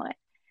way I know it.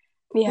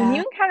 When Yeah.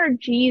 you encounter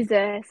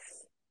Jesus,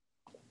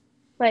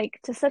 like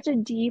to such a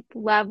deep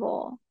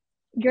level,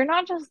 you're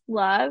not just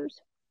loved,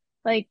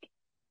 like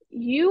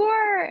you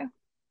are,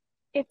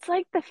 it's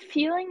like the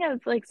feeling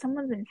of like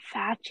someone's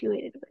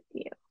infatuated with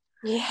you.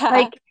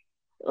 Yeah.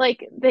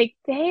 Like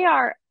they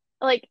are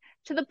like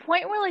to the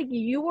point where like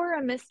you are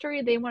a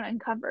mystery they want to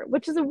uncover,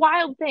 which is a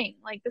wild thing.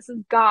 Like this is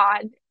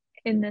God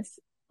in this,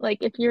 like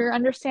if you're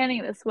understanding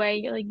it this way,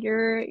 you're like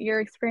you're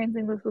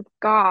experiencing this with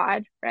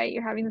God, right?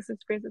 You're having this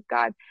experience with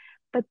God.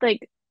 But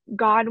like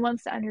God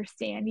wants to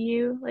understand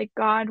you, like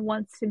God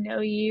wants to know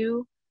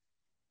you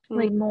Mm.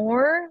 like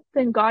more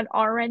than God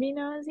already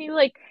knows you.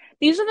 Like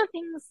these are the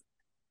things,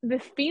 the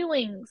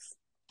feeling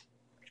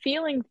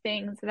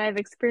things that I've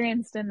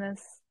experienced in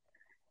this.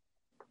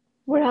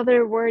 What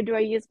other word do I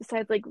use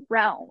besides like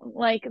realm?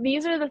 Like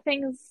these are the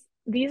things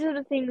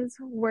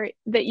where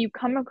that you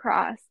come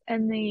across,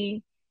 and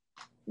the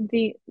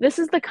this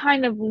is the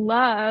kind of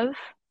love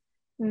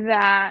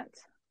that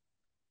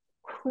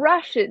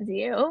crushes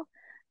you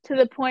to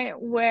the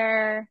point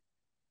where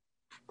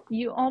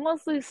you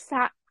almost lose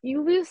sight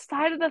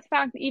of the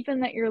fact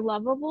even that you're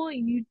lovable.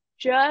 You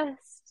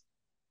just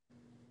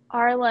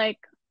are like,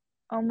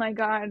 oh my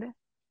God,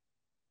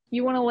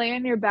 you want to lay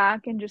on your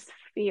back and just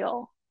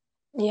feel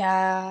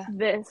Yeah.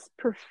 this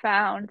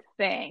profound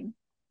thing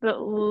that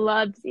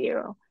loves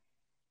you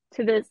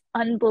to this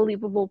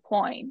unbelievable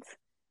point It's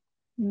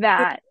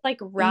that like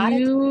radical.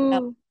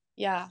 you,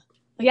 Yeah.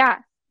 Like, yeah,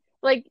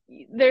 like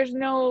there's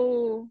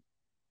no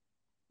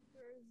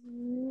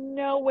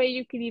way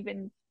you could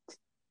even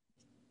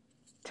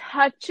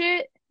touch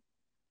it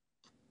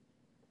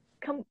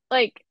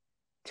like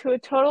to a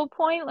total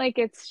point. Like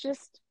it is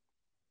just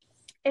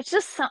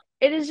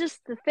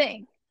the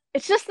thing.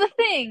 It's just the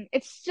thing.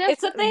 It's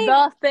it's just a thing.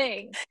 the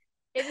thing.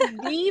 It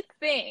is the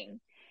thing.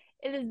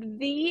 It is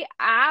the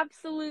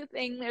absolute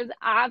thing. There's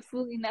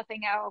absolutely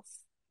nothing else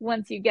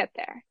once you get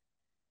there.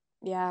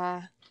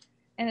 Yeah.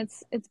 And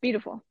it's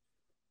beautiful.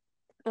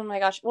 Oh my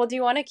gosh. Well, do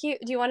you want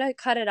to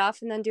cut it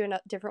off and then do a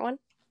different one?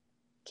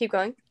 Keep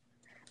going.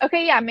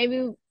 Okay, yeah,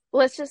 maybe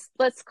let's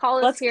call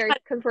this Let's here cut.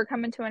 because we're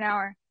coming to an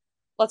hour.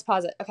 Let's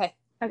pause it. Okay.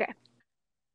 Okay.